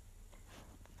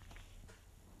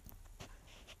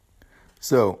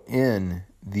 So in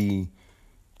the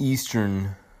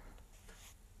Eastern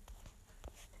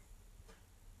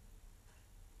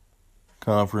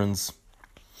Conference,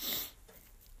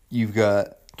 you've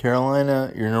got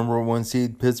Carolina, your number 1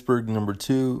 seed, Pittsburgh, number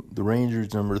 2, the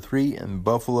Rangers, number 3, and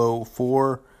Buffalo,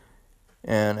 4.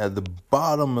 And at the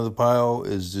bottom of the pile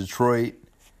is Detroit.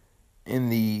 In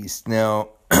the East now,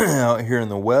 out here in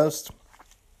the West,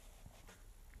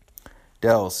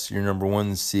 Dallas, your number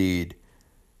 1 seed,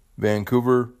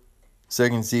 Vancouver,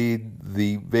 2nd seed,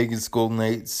 the Vegas Golden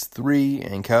Knights, 3,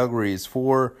 and Calgary is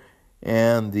 4.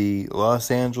 And the Los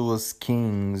Angeles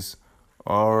Kings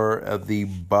are at the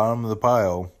bottom of the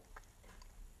pile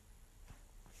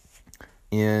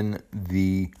in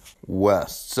the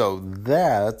West. So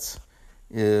that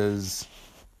is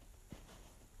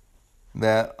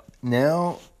that.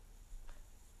 Now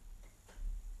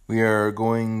we are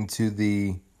going to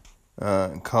the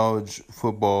college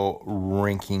football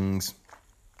rankings.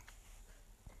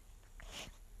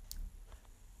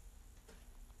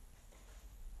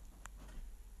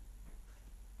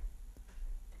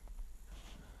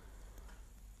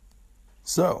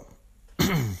 So,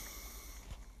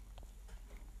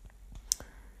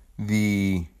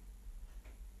 the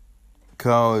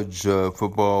college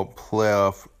football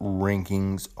playoff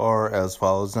rankings are as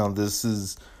follows. Now, this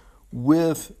is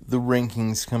with the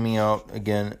rankings coming out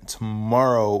again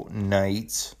tomorrow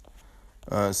night.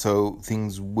 So,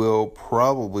 things will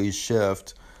probably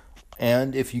shift.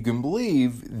 And if you can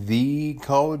believe, the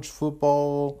college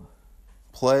football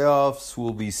playoffs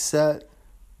will be set.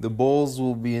 The bowls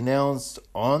will be announced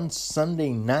on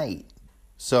Sunday night.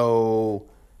 So,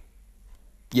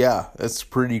 yeah, that's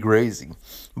pretty crazy.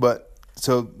 But,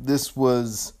 so this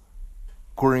was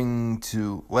according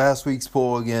to last week's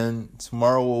poll again.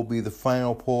 Tomorrow will be the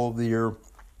final poll of the year.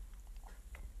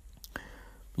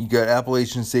 You got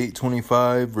Appalachian State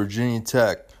 25, Virginia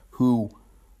Tech, who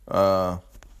had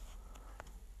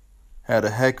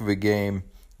a heck of a game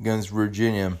against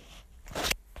Virginia.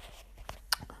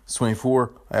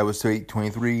 24, Iowa State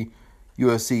 23,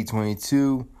 USC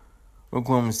 22,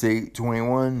 Oklahoma State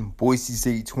 21, Boise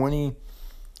State 20,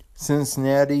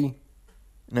 Cincinnati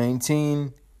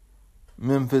 19,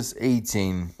 Memphis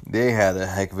 18. They had a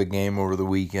heck of a game over the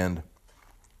weekend.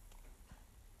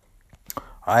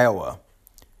 Iowa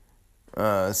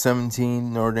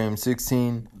 17, Notre Dame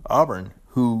 16, Auburn,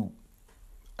 who,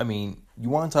 I mean, you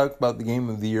want to talk about the game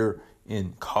of the year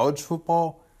in college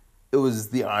football? It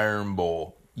was the Iron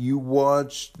Bowl. You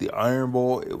watched the Iron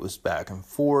Bowl. It was back and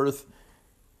forth.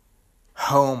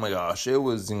 Oh my gosh, it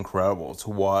was incredible to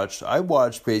watch. I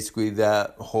watched basically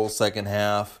that whole second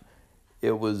half.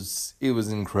 It was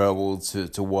incredible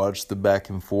to watch the back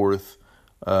and forth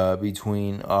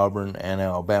between Auburn and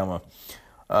Alabama.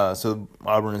 So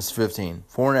Auburn is 15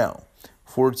 for now.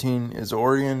 14 is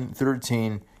Oregon.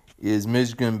 13 is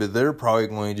Michigan, but they're probably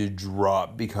going to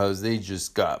drop because they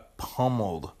just got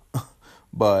pummeled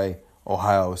by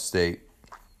Ohio State.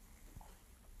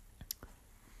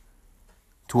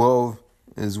 12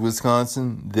 is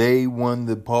Wisconsin. They won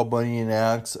the Paul Bunyan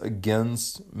Axe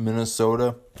against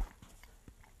Minnesota.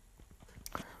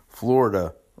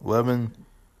 Florida, 11.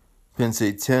 Penn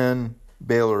State, 10.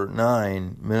 Baylor,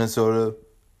 9. Minnesota,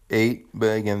 8.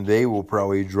 But again, they will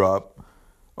probably drop.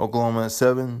 Oklahoma,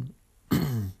 7.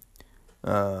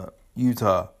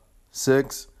 Utah,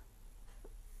 6.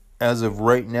 As of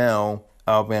right now,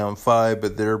 Alabama, 5.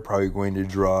 But they're probably going to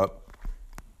drop.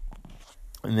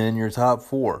 And then your top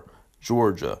 4,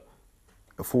 Georgia.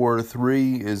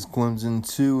 4-3 is Clemson,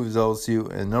 2 is LSU,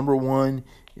 and number 1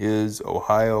 is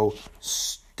Ohio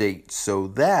State. So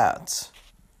that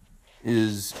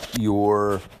is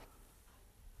your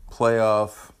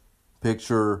playoff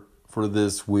picture for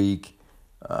this week.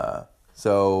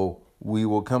 So we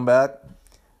will come back.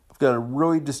 I've got a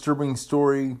really disturbing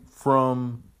story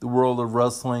from the world of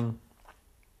wrestling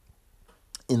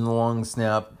in the long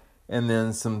snap. And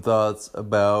then some thoughts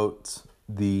about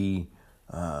the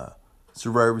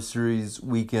Survivor Series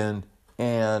weekend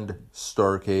and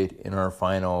Starrcade in our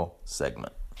final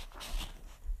segment.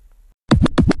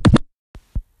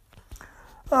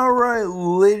 All right,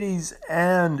 ladies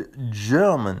and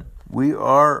gentlemen, we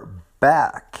are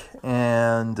back.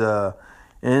 And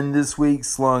in this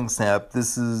week's Long Snap,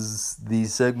 this is the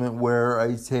segment where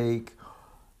I take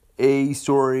a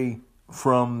story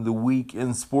from the week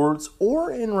in sports or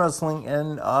in wrestling,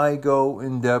 and I go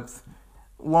in depth,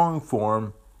 long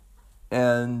form,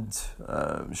 and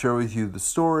share with you the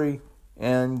story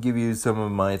and give you some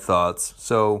of my thoughts.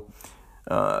 So,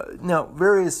 now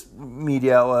various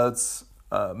media outlets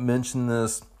mention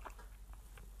this,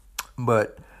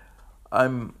 but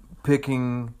I'm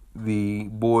picking the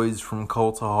boys from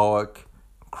Cultaholic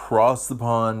across the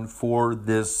pond for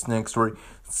this next story.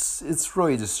 It's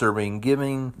really disturbing,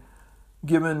 given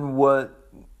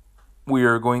what we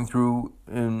are going through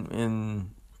in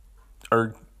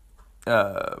our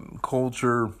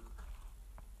culture,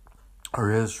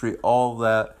 our history, all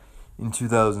that in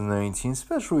 2019,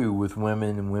 especially with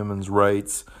women and women's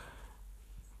rights.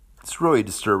 It's really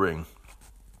disturbing.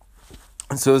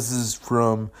 And so this is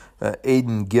from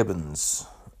Aidan Gibbons.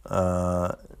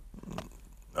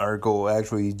 Article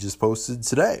actually just posted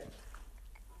today.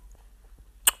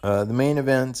 The main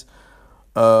event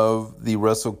of the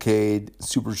WrestleCade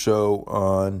Super Show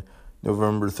on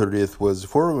November 30th was a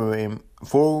four-way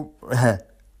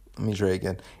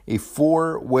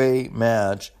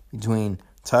match between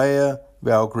Taya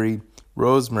Valkyrie,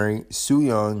 Rosemary, Su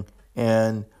Yung,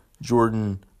 and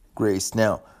Jordan Grace.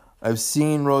 Now, I've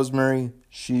seen Rosemary.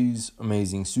 She's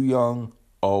amazing. Su Yung,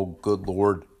 oh, good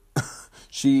Lord.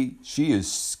 She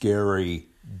is scary.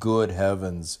 Good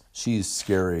heavens. She is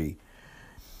scary.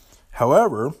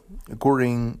 However,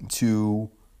 according to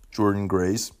Jordan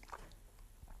Grace,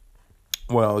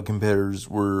 while the competitors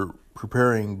were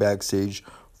preparing backstage,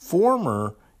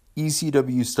 former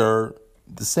ECW star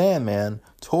The Sandman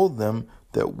told them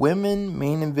that women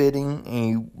main eventing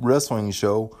a wrestling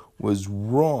show was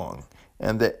wrong,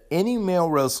 and that any male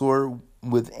wrestler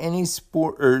with any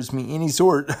sort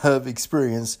of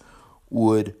experience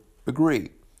would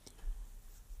agree.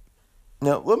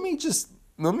 Now, let me just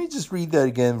read that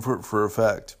again for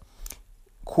effect.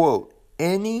 Quote,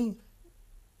 any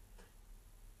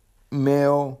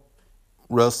male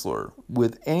wrestler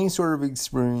with any sort of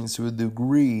experience would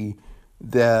agree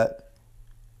that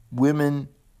women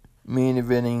main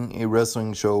eventing a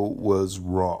wrestling show was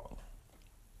wrong.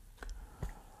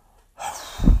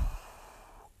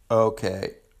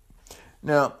 Okay.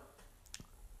 Now,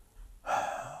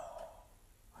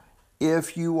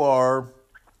 if you are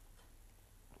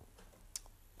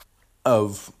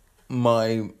of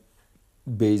my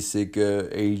basic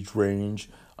age range,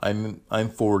 I'm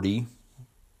 40,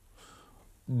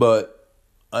 but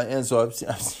I've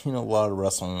seen a lot of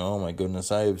wrestling. Oh my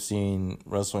goodness, I have seen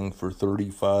wrestling for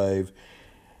 35-ish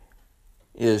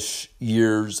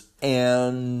years,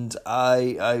 and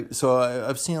I've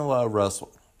seen a lot of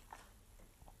wrestling.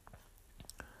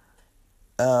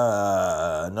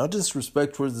 No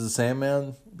disrespect towards the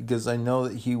Sandman, because I know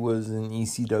that he was in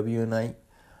ECW, and I'm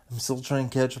still trying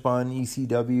to catch up on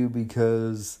ECW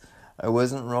because I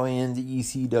wasn't really into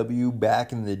ECW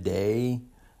back in the day.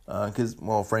 Because,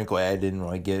 frankly, I didn't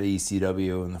really get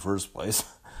ECW in the first place.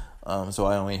 So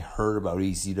I only heard about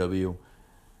ECW.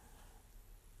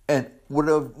 And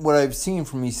what I've seen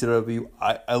from ECW,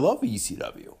 I love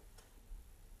ECW.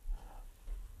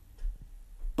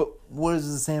 But what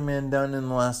has the Sandman done in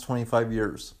the last 25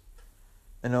 years?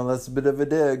 I know that's a bit of a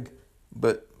dig,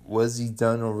 but what has he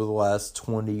done over the last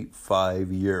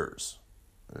 25 years?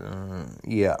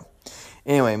 Yeah.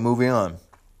 Anyway, moving on.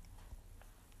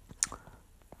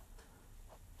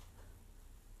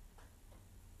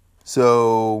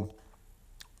 So,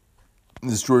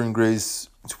 this Jordan Grace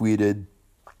tweeted,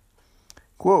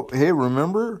 quote, "Hey,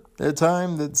 remember that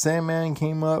time that Sandman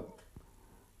came up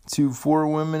to 4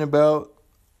 women about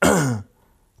to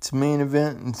main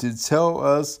event and to tell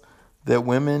us that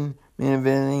women main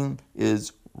eventing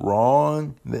is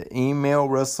wrong? The email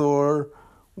wrestler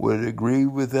would agree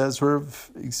with that sort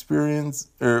of experience,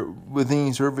 or with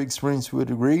any sort of experience would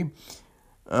agree.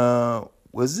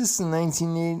 Was this in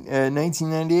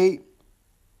 1998?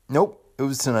 Nope, it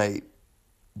was tonight,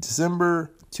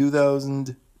 December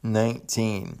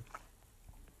 2019.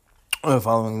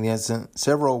 Following the incident,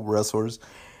 several wrestlers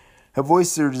have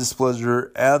voiced their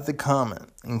displeasure at the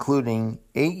comment, including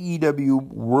AEW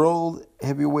World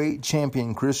Heavyweight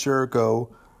Champion Chris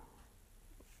Jericho,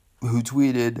 who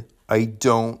tweeted, "I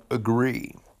don't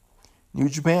agree." New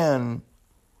Japan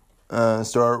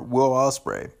star Will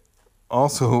Ospreay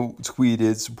also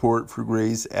tweeted support for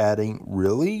Grace, adding,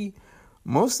 "Really?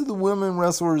 Most of the women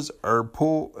wrestlers are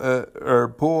pull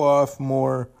off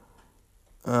more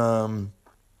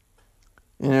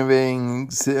innovating,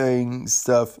 saying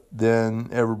stuff than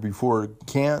ever before.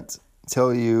 Can't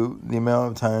tell you the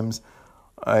amount of times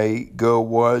I go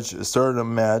watch a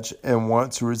Stardom match and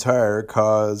want to retire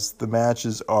because the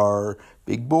matches are,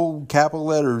 big bold capital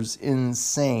letters,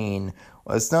 insane.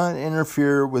 Let's not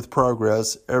interfere with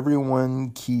progress.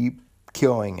 Everyone keep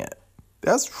killing it."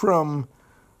 That's from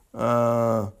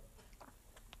Will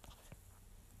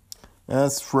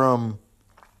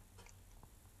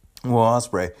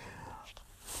Ospreay.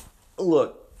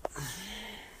 Look,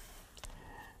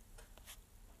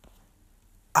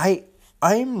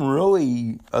 I'm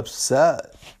really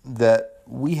upset that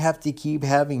we have to keep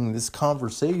having this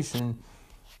conversation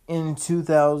in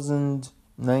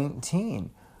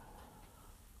 2019.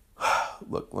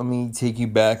 Look, let me take you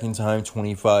back in time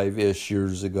 25-ish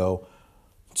years ago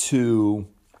to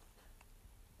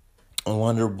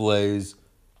Wonder Blaze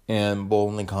and Bull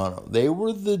Nakano. They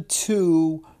were the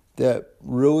two that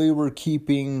really were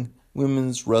keeping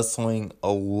women's wrestling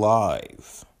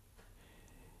alive.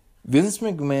 Vince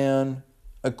McMahon,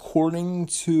 according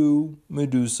to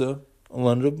Medusa,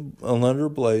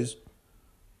 Alundra Blaze,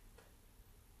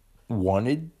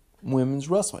 wanted women's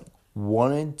wrestling,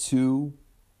 wanted to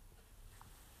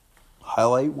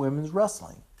highlight women's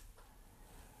wrestling.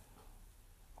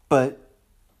 But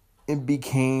it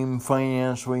became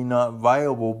financially not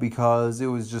viable because it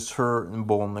was just her and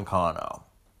Bull Nakano.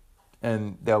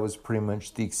 And that was pretty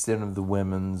much the extent of the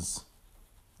women's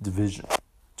division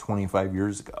 25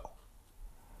 years ago.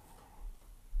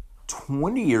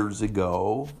 20 years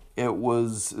ago, it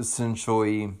was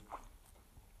essentially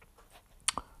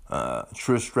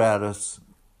Trish Stratus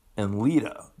and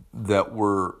Lita that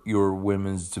were your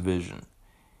women's division.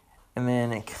 And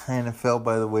then it kind of fell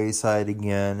by the wayside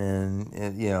again. And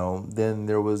then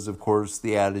there was, of course,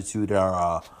 the Attitude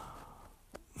Era,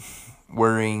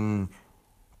 wearing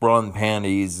bra and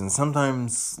panties, and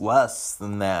sometimes less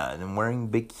than that, and wearing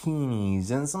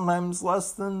bikinis, and sometimes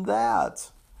less than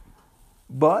that.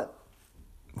 But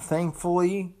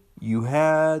thankfully, you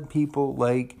had people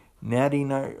like Natty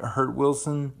Hurt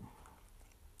Wilson,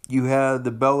 you had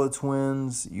the Bella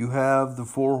Twins, you have the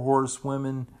 4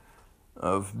 Horsewomen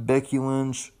of Becky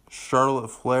Lynch, Charlotte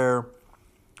Flair,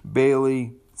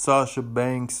 Bayley, Sasha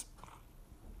Banks,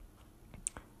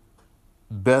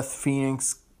 Beth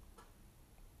Phoenix,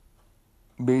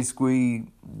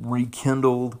 basically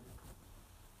rekindled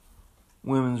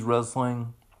women's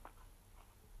wrestling.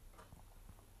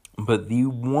 But the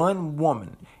one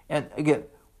woman, and again,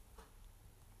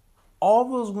 all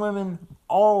those women,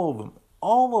 all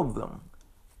of them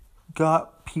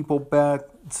got people back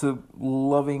to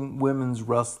loving women's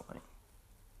wrestling.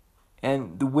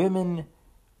 And the women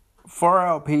far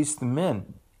outpaced the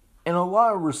men in a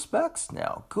lot of respects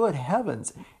now. Good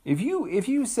heavens. If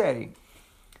you say,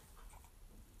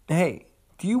 "Hey,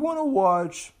 do you want to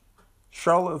watch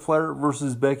Charlotte Flair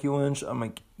versus Becky Lynch?" I'm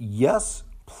like, "Yes,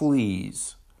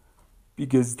 please."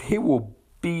 Because they will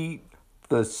beat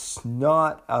the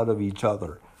snot out of each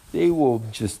other. They will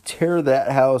just tear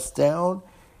that house down.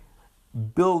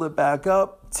 build it back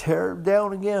up, tear it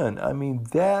down again. I mean,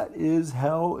 that is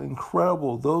how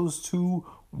incredible those two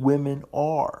women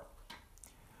are.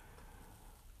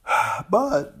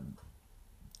 But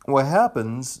what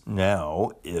happens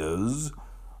now is,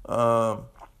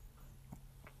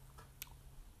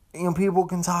 people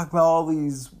can talk about all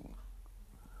these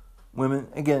women.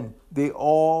 Again, they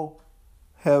all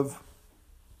have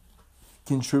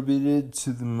contributed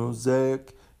to the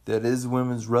mosaic that is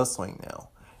women's wrestling now.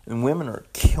 And women are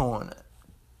killing it.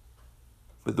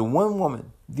 But the one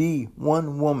woman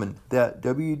that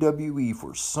WWE,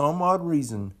 for some odd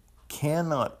reason,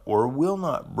 cannot or will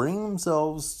not bring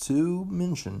themselves to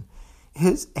mention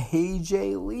is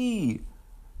AJ Lee.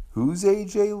 Who's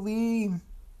AJ Lee?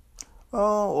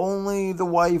 Oh, only the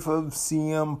wife of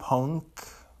CM Punk.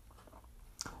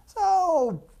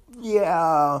 So,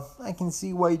 yeah, I can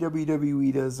see why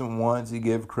WWE doesn't want to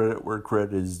give credit where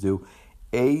credit is due.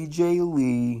 AJ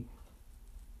Lee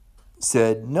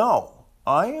said, no,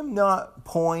 I am not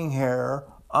pulling hair.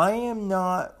 I am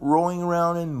not rolling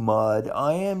around in mud.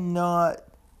 I am not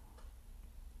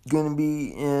going to be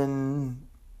in,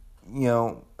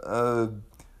 a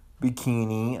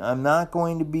bikini. I'm not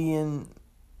going to be in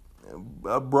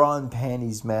a bra and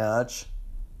panties match.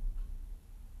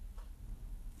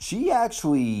 She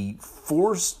actually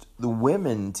forced the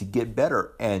women to get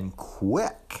better and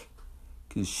quick.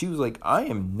 Because she was like,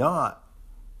 I'm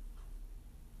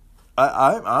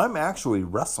actually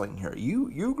wrestling here.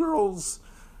 You girls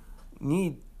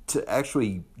need to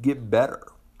actually get better.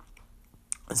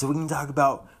 So we can talk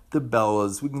about the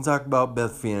Bellas. We can talk about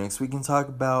Beth Phoenix. We can talk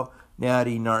about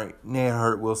Natty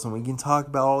Hart Wilson. We can talk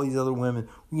about all these other women.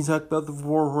 We can talk about the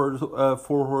four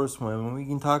horsewomen. We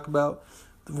can talk about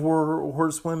the four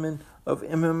horsewomen of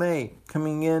MMA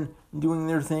coming in and doing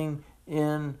their thing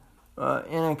in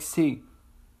NXT.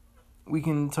 We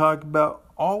can talk about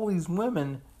all these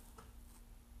women,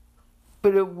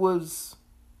 but it was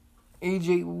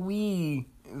AJ Lee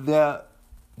that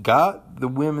got the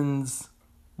women's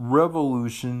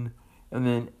revolution and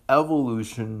then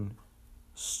evolution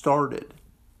started.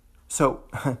 So,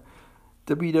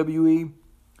 WWE,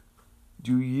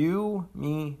 do you,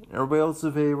 me, and everybody else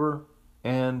a favor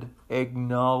and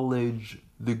acknowledge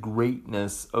the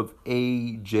greatness of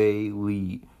AJ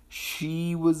Lee.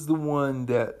 She was the one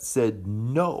that said,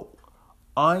 no,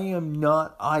 I am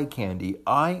not eye candy.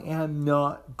 I am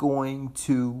not going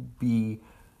to be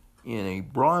in a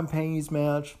bra and panties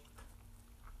match.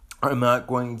 I'm not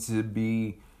going to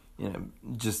be,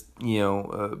 just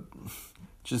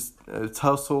a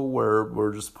tussle where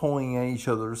we're just pulling at each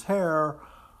other's hair.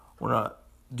 We're not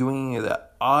doing any of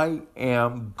that. I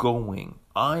am doing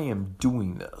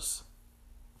this.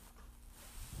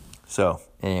 So,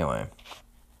 anyway.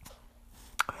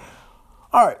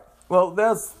 Alright, well,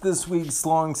 that's this week's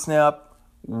Long Snap.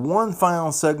 One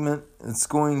final segment. It's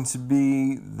going to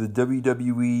be the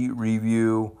WWE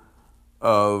review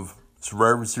of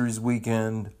Survivor Series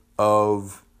weekend,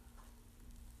 of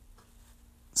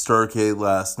Starrcade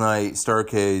last night.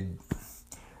 Starrcade,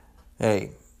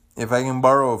 hey, if I can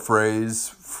borrow a phrase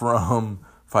from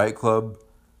Fight Club,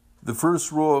 the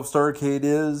first rule of Starrcade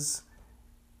is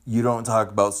you don't talk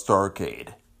about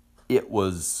Starrcade. It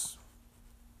was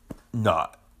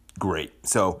not great.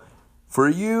 So for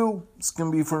you, it's going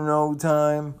to be for no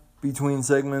time between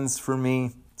segments. For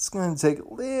me, it's going to take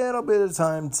a little bit of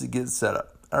time to get set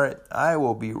up. All right, I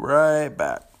will be right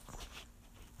back.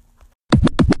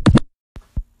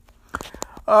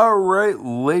 All right,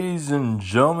 ladies and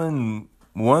gentlemen,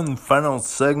 one final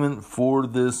segment for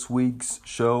this week's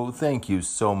show. Thank you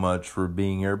so much for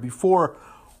being here. Before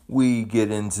we get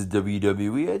into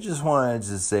WWE, I just wanted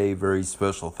to say a very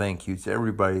special thank you to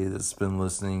everybody that's been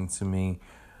listening to me.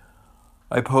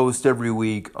 I post every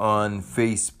week on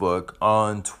Facebook,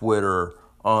 on Twitter,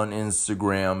 on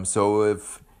Instagram. So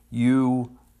if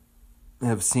you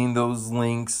have seen those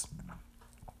links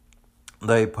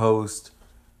that I post,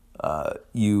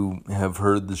 you have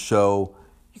heard the show.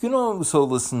 You can also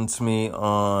listen to me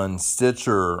on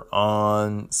Stitcher,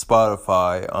 on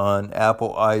Spotify, on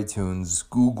Apple iTunes,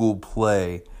 Google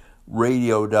Play,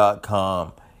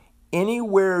 radio.com.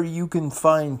 Anywhere you can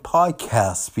find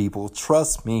podcasts, people,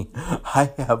 trust me,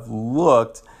 I have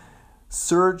looked.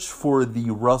 Search for the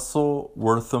Russell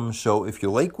Wortham Show. If you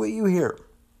like what you hear,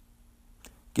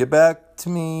 get back to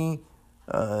me.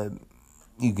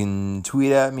 You can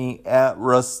tweet at me at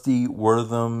Rusty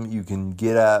Wortham. You can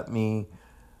get at me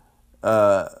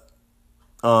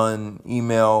on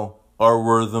email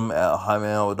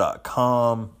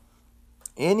rwortham@hotmail.com.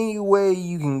 Any way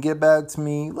you can get back to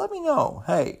me, let me know.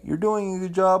 Hey, you're doing a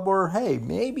good job, or hey,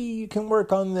 maybe you can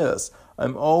work on this.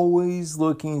 I'm always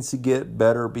looking to get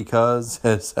better because,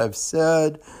 as I've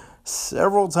said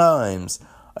several times,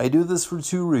 I do this for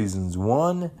two reasons.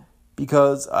 One,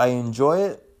 because I enjoy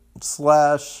it,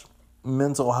 /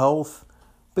 mental health.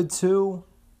 But two,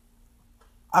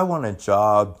 I want a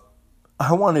job.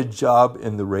 I want a job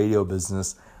in the radio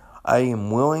business. I'm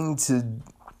willing to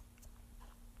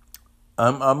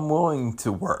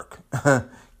work.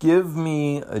 Give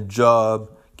me a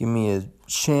job. Give me a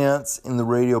chance in the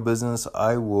radio business.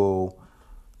 I will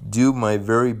do my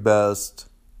very best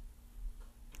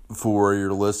for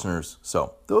your listeners.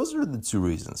 So those are the two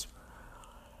reasons.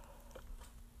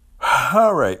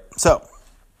 All right. So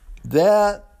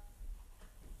that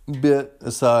bit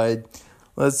aside,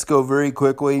 let's go very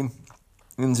quickly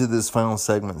into this final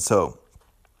segment. So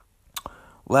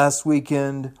last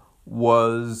weekend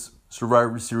was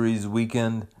Survivor Series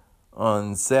weekend.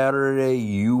 On Saturday,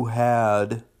 you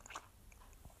had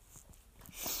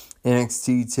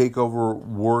NXT TakeOver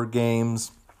War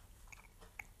Games.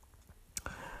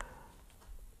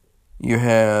 You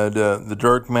had the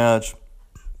dark match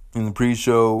in the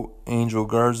pre-show, Angel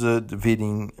Garza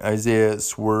defeating Isaiah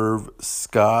Swerve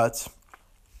Scott.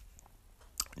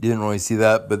 Didn't really see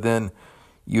that, but then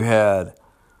you had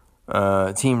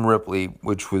Team Ripley,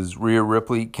 which was Rhea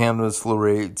Ripley, Candice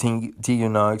LeRae,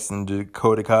 Tegan Nox, and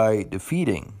Dakota Kai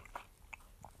defeating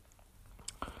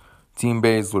Team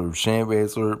Baszler, Shayna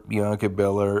Baszler, Bianca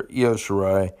Belair, Io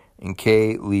Shirai, and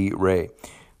Kay Lee Ray.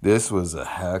 This was a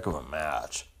heck of a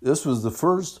match. This was the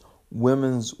first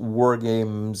women's War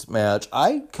Games match.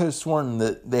 I could have sworn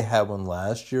that they had one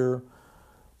last year,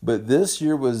 but this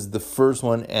year was the first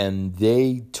one, and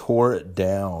they tore it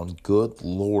down. Good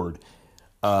Lord.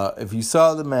 If you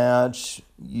saw the match,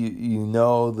 you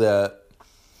know that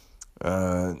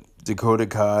Dakota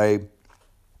Kai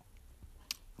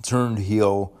turned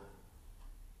heel,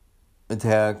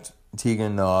 attacked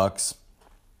Tegan Nox.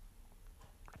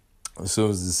 So it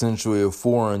was essentially a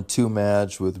 4-on-2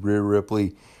 match with Rhea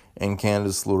Ripley and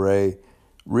Candice LeRae.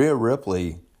 Rhea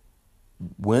Ripley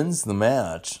wins the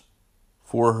match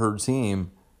for her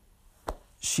team.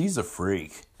 She's a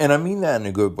freak. And I mean that in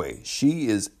a good way. She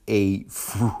is a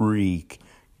freak.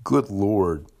 Good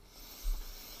Lord.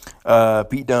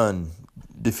 Pete Dunne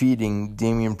defeating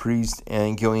Damian Priest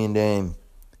and Killian Dane.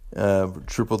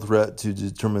 Triple threat to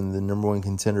determine the number one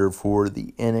contender for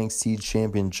the NXT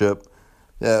Championship.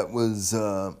 That was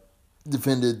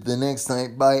defended the next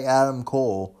night by Adam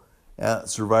Cole at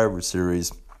Survivor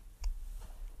Series.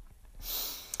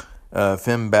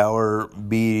 Finn Balor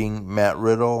beating Matt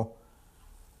Riddle.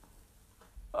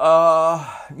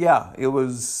 Yeah, it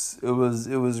was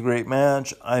a great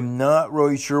match. I'm not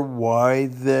really sure why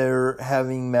they're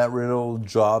having Matt Riddle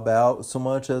job out so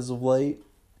much as of late,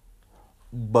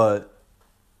 but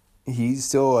he's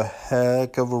still a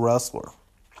heck of a wrestler.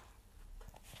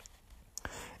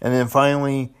 And then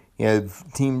finally, you had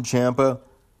Team Ciampa,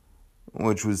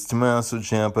 which was Tommaso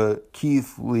Ciampa,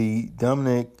 Keith Lee,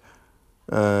 Dominic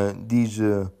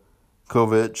Dijakovic,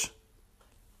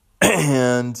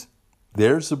 and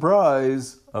their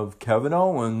surprise of Kevin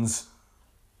Owens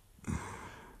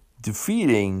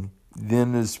defeating the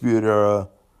Undisputed Era,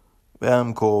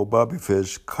 Adam Cole, Bobby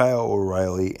Fish, Kyle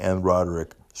O'Reilly, and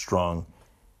Roderick Strong.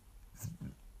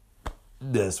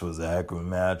 This was a heck of a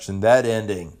match, and that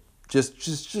ending,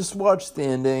 just watch the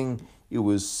ending. It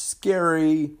was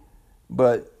scary,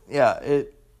 but yeah,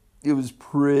 it was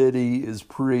pretty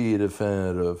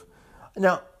definitive.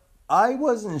 Now, I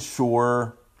wasn't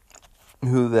sure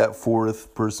who that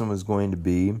fourth person was going to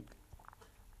be.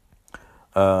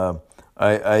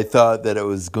 I thought that it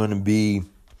was going to be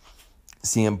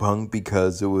CM Punk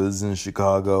because it was in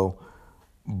Chicago,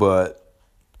 but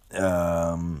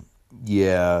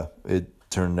yeah, it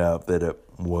turned out that it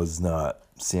was not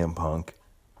CM Punk.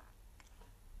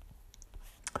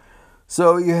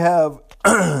 So you have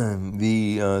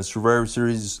the Survivor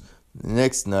Series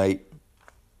next night.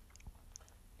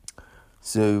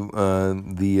 So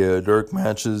the dark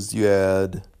matches, you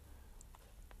had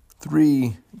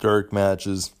 3 dark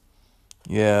matches.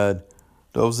 You had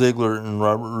Dolph Ziggler and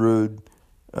Robert Roode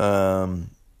won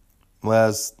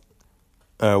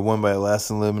by last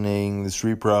eliminating the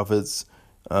Street Profits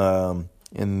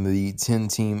in the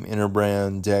 10-team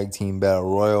Interbrand Tag Team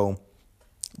Battle Royal.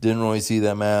 Didn't really see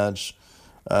that match.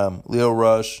 Lio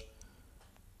Rush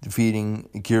defeating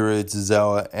Akira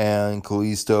Tozawa and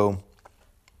Kalisto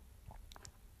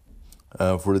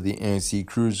for the NXT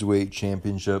Cruiserweight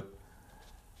Championship.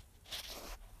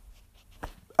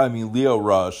 I mean, Lio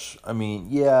Rush,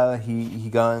 yeah, he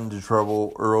got into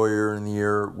trouble earlier in the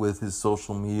year with his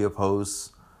social media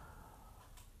posts.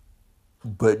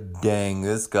 But dang,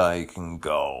 this guy can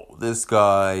go. This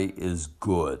guy is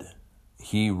good.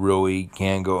 He really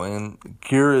can go. And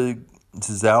Kira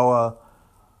Tozawa,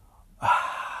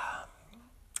 I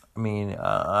mean,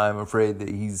 I'm afraid that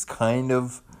he's kind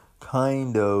of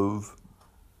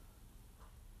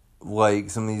like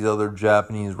some of these other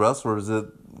Japanese wrestlers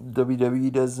that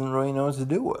WWE doesn't really know what to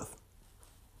do with.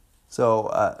 So,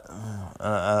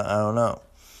 I don't know.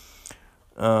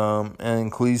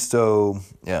 And Kalisto,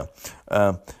 yeah.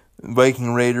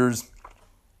 Viking Raiders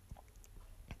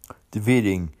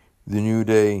defeating the New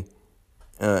Day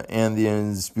and the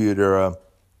Undisputed Era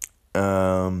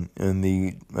in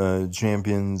the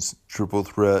Champions Triple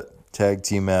Threat Tag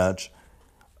Team match.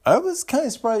 I was kind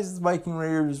of surprised the Viking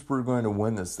Raiders were going to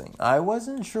win this thing. I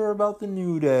wasn't sure about the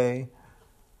New Day,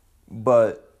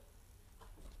 but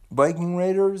Viking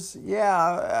Raiders,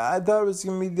 yeah, I thought it was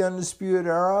going to be the Undisputed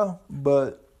Era,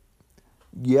 but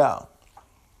yeah,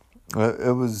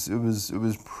 it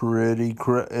was pretty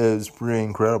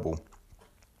incredible.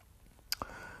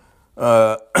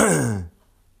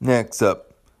 Next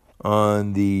up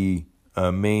on the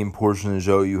main portion of the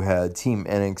show, you had Team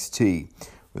NXT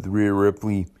with Rhea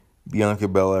Ripley, Bianca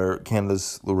Belair,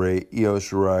 Candice LeRae, Io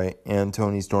Shirai, and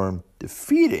Toni Storm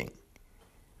defeating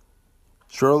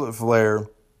Charlotte Flair,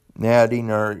 Natty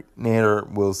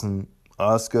Nader Wilson,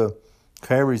 Asuka,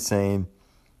 Kairi Sane,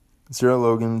 Sarah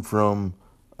Logan from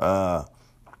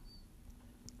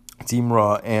Team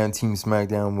Raw and Team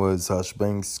SmackDown was Sasha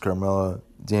Banks, Carmella,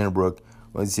 Dana Brooke,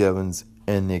 Lacey Evans,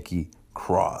 and Nikki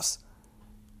Cross.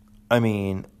 I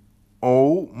mean,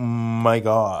 oh my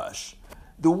gosh.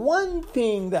 The one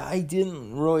thing that I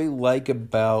didn't really like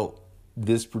about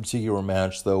this particular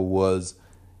match, though, was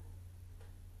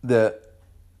that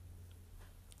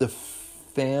the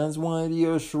fans wanted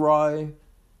Io Shirai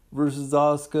versus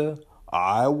Asuka.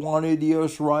 I wanted Io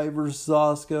Shirai versus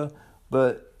Asuka,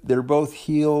 but they're both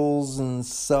heels, and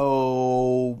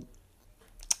so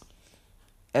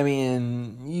I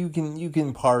mean, you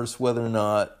can parse whether or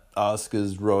not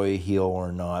Asuka's really a heel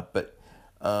or not, but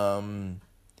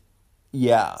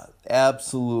yeah,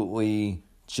 absolutely,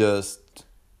 just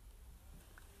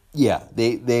yeah,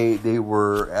 they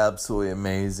were absolutely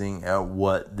amazing at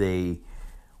what they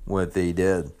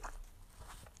did.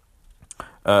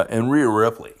 And Rhea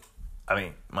Ripley, I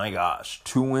mean, my gosh,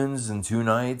 2 wins in 2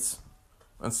 nights.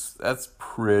 That's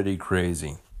pretty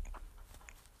crazy.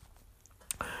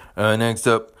 Next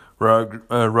up,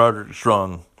 Roderick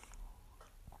Strong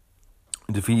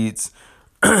defeats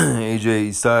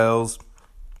AJ Styles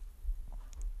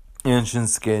and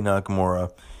Shinsuke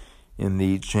Nakamura in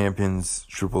the Champions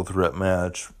Triple Threat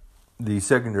match, the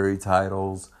secondary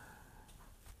titles.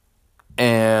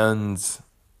 And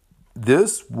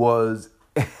this was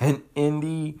an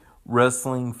indie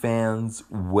wrestling fan's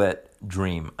wet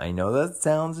dream. I know that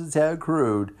sounds a tad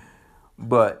crude,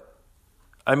 but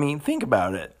I mean, think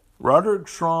about it. Roderick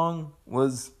Strong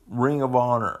was Ring of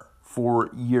Honor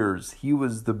for years. He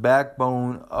was the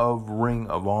backbone of Ring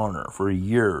of Honor for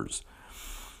years.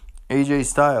 AJ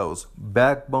Styles,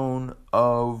 backbone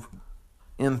of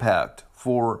Impact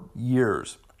for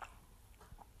years.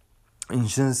 And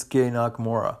Shinsuke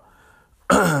Nakamura,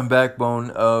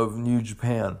 backbone of New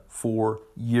Japan for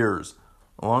years.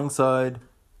 Alongside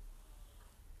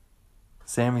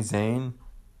Sami Zayn,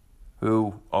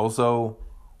 who also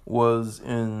was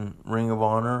in Ring of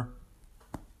Honor.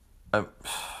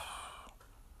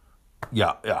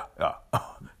 Yeah.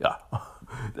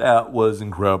 That was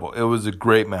incredible. It was a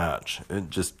great match.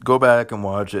 Just go back and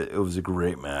watch it. It was a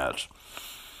great match.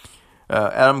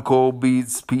 Adam Cole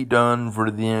beats Pete Dunne for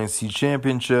the NXT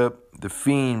Championship. The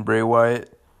Fiend, Bray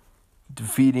Wyatt,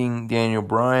 defeating Daniel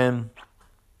Bryan.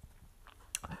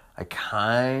 I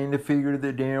kind of figured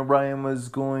that Daniel Bryan was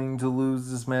going to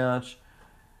lose this match.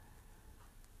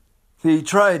 They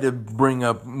tried to bring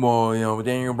up,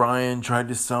 Daniel Bryan tried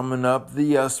to summon up the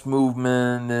Yes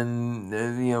Movement, and,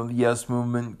 the Yes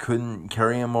Movement couldn't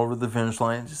carry him over the finish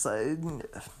line. Just like,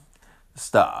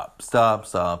 stop.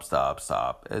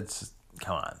 It's,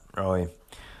 come on, really.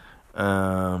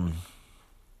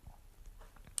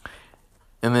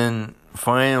 And then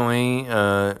finally,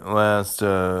 last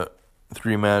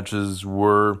 3 matches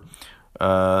were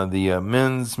the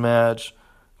men's match,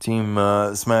 Team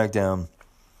SmackDown.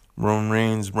 Roman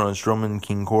Reigns, Braun Strowman,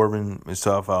 King Corbin,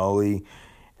 Mustafa Ali.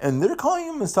 And they're calling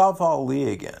him Mustafa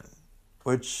Ali again,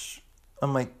 which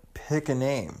I'm like, pick a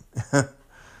name.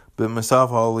 But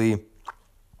Mustafa Ali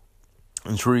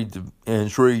and Shorty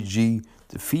G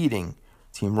defeating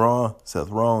Team Raw, Seth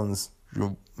Rollins,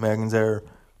 Drew McIntyre,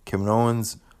 Kevin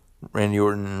Owens, Randy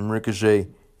Orton, and Ricochet,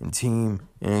 and Team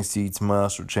NXT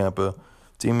Tommaso Ciampa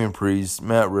Damian Priest,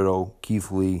 Matt Riddle,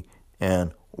 Keith Lee,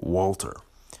 and Walter.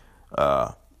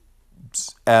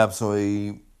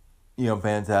 Absolutely,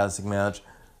 fantastic match.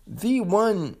 The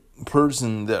one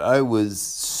person that I was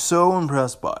so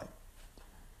impressed by,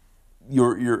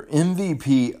 your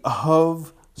MVP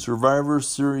of Survivor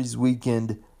Series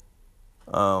weekend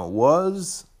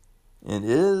was and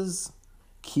is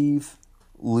Keith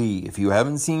Lee. If you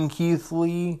haven't seen Keith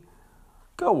Lee,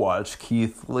 go watch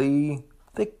Keith Lee.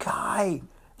 The guy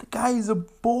is a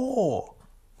bull.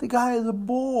 The guy is a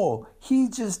bull. He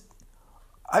does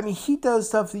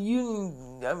stuff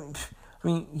that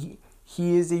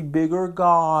he is a bigger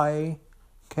guy,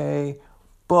 okay?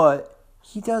 But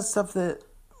he does stuff that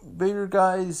bigger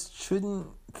guys shouldn't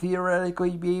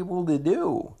theoretically be able to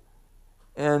do.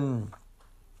 And,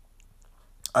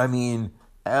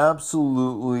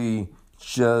 absolutely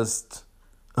just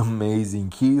amazing.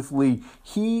 Keith Lee,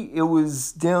 it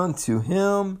was down to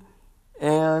him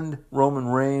and Roman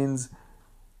Reigns.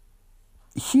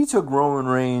 He took Roman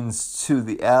Reigns to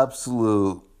the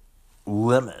absolute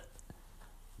limit.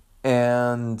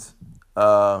 And,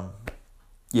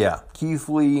 Keith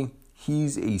Lee,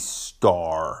 he's a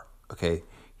star, okay?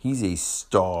 He's a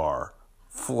star,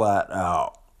 flat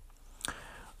out.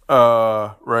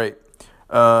 Right.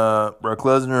 Brock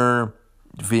Lesnar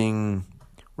defeating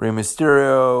Rey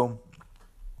Mysterio.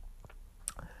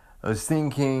 I was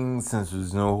thinking, since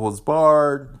there's no holds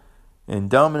barred, and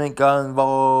Dominic got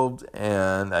involved,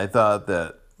 and I thought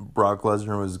that Brock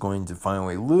Lesnar was going to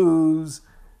finally lose.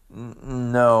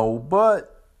 No,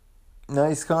 but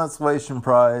nice consolation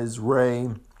prize. Rey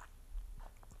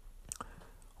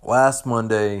last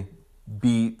Monday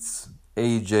beats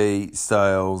AJ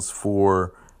Styles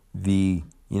for the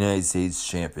United States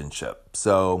Championship.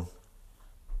 So,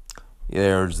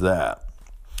 there's that.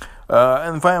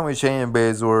 And finally, Shayna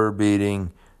Baszler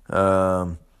beating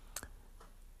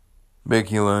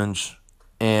Becky Lynch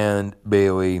and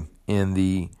Bayley in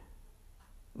the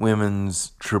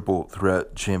Women's Triple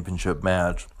Threat Championship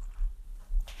match.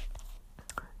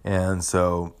 And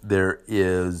so, there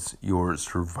is your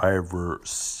Survivor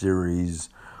Series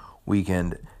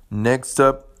weekend. Next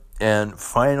up, and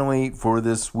finally for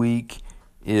this week,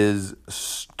 is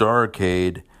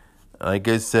Starrcade. Like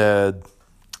I said,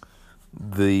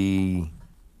 the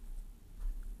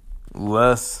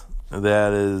less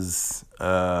that is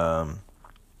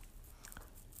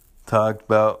talked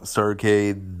about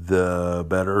Starrcade, the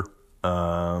better.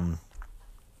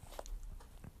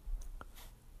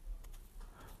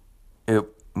 It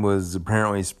was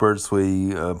apparently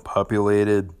sparsely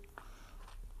populated.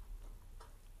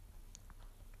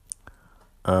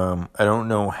 I don't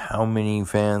know how many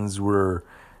fans were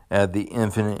at the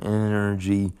Infinite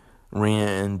Energy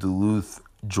Arena in Duluth,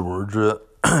 Georgia,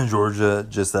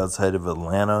 just outside of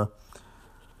Atlanta.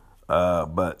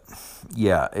 But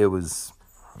yeah, it was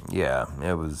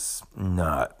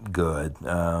not good.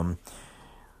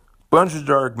 Bunch of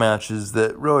dark matches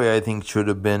that really I think should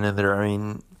have been in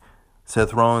there.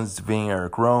 Seth Rollins defeating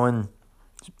Eric Rowan.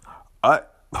 I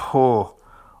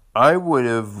would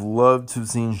have loved to have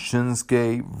seen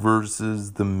Shinsuke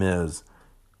versus The Miz.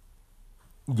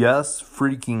 Yes,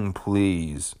 freaking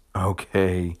please.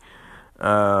 Okay.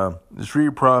 The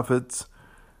Street Profits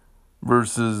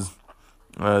versus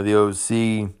the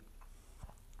OC.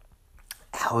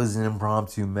 That was an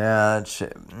impromptu match.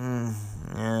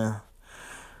 The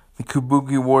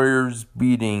Kabuki Warriors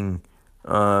beating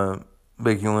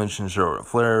Becky Lynch and Charlotte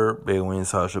Flair, Bayley and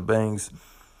Sasha Banks,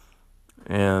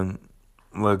 and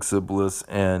Alexa Bliss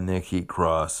and Nikki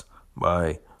Cross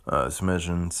by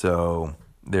submission. So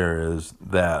there is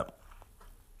that.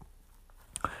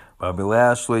 Bobby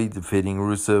Lashley defeating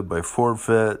Rusev by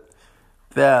forfeit.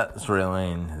 That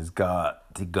storyline has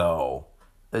got to go.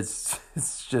 It's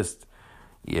just,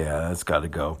 it's got to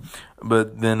go.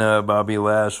 But then Bobby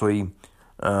Lashley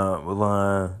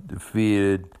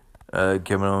defeated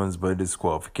Kevin Owens by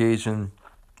disqualification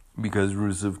because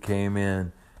Rusev came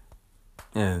in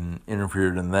and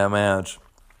interfered in that match.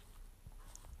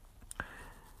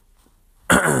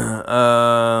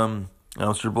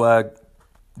 Aleister Black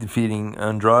defeating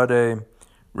Andrade.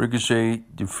 Ricochet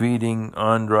defeating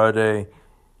Andrade.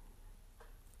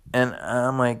 And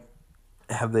I'm like,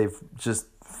 have they just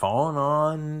fallen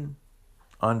on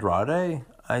Andrade?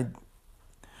 I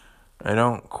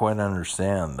don't quite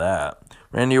understand that.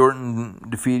 Randy Orton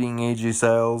defeating AJ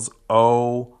Styles.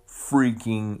 Oh,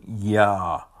 freaking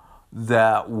yeah.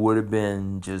 That would have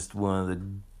been just one of the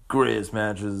greatest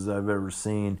matches I've ever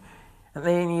seen. And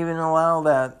they didn't even allow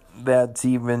that to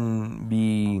even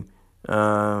be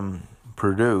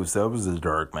produced. That was a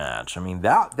dark match.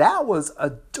 That was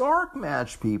a dark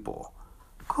match, people.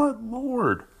 Good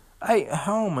Lord.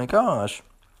 Oh my gosh.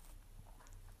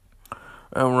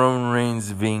 Roman Reigns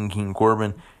defeating King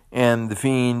Corbin, and The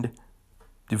Fiend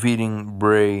defeating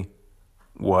Bray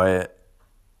Wyatt.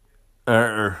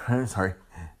 Sorry.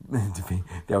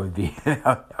 That would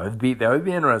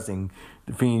be interesting.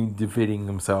 The Fiend defeating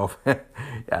himself.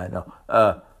 Yeah, no.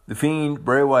 The Fiend,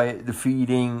 Bray Wyatt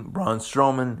defeating Braun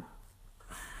Strowman.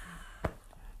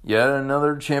 Yet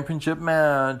another championship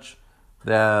match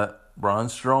that Braun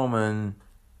Strowman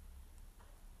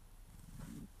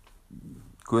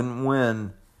couldn't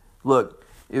win. Look,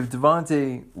 if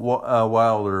Devontae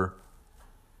Wilder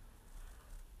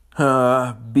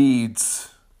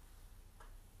beats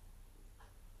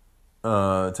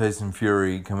Tyson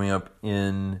Fury coming up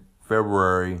in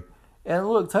February, and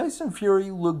look, Tyson Fury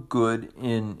looked good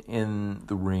in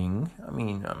the ring. I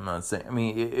mean, I'm not saying. I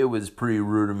mean, it was pretty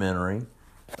rudimentary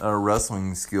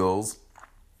wrestling skills,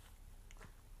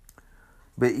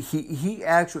 but he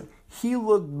actually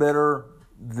looked better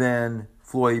than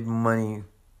Floyd Money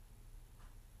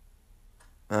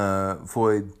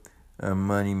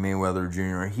Mayweather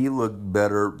Jr. He looked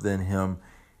better than him.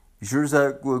 He sure as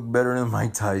heck looked better than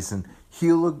Mike Tyson.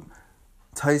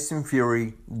 Tyson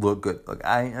Fury looked good. Look,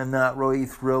 I am not really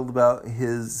thrilled about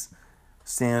his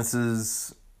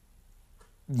stances,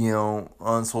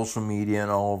 on social media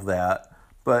and all of that.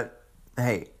 But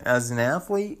hey, as an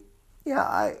athlete,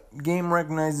 yeah, game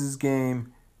recognizes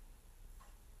game.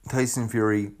 Tyson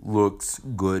Fury looks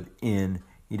good in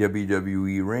the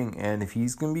WWE ring. And if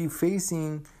he's going to be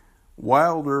facing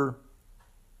Wilder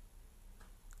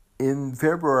in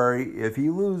February, if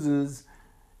he loses,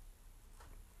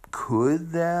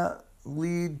 could that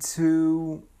lead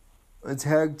to a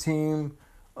tag team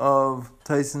of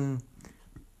Tyson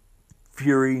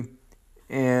Fury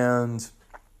and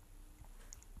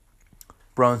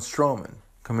Braun Strowman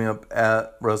coming up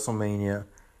at WrestleMania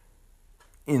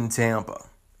in Tampa?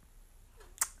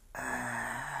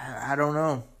 I don't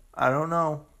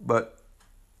know. But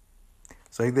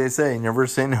it's like they say, never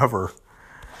say never.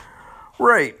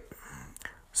 Right.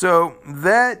 So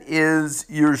that is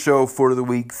your show for the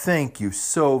week. Thank you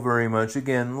so very much.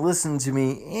 Again, listen to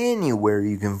me anywhere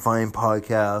you can find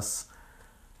podcasts.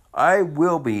 I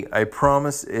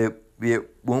promise it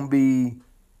won't be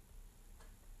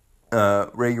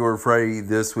regular Friday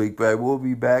this week, but I will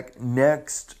be back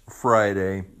next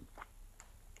Friday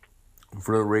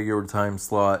for the regular time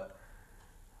slot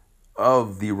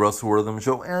of the Russell Wortham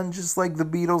Show. And just like the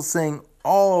Beatles sang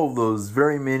all of those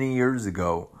very many years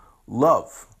ago,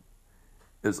 love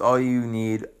is all you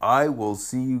need. I will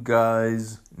see you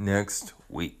guys next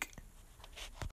week.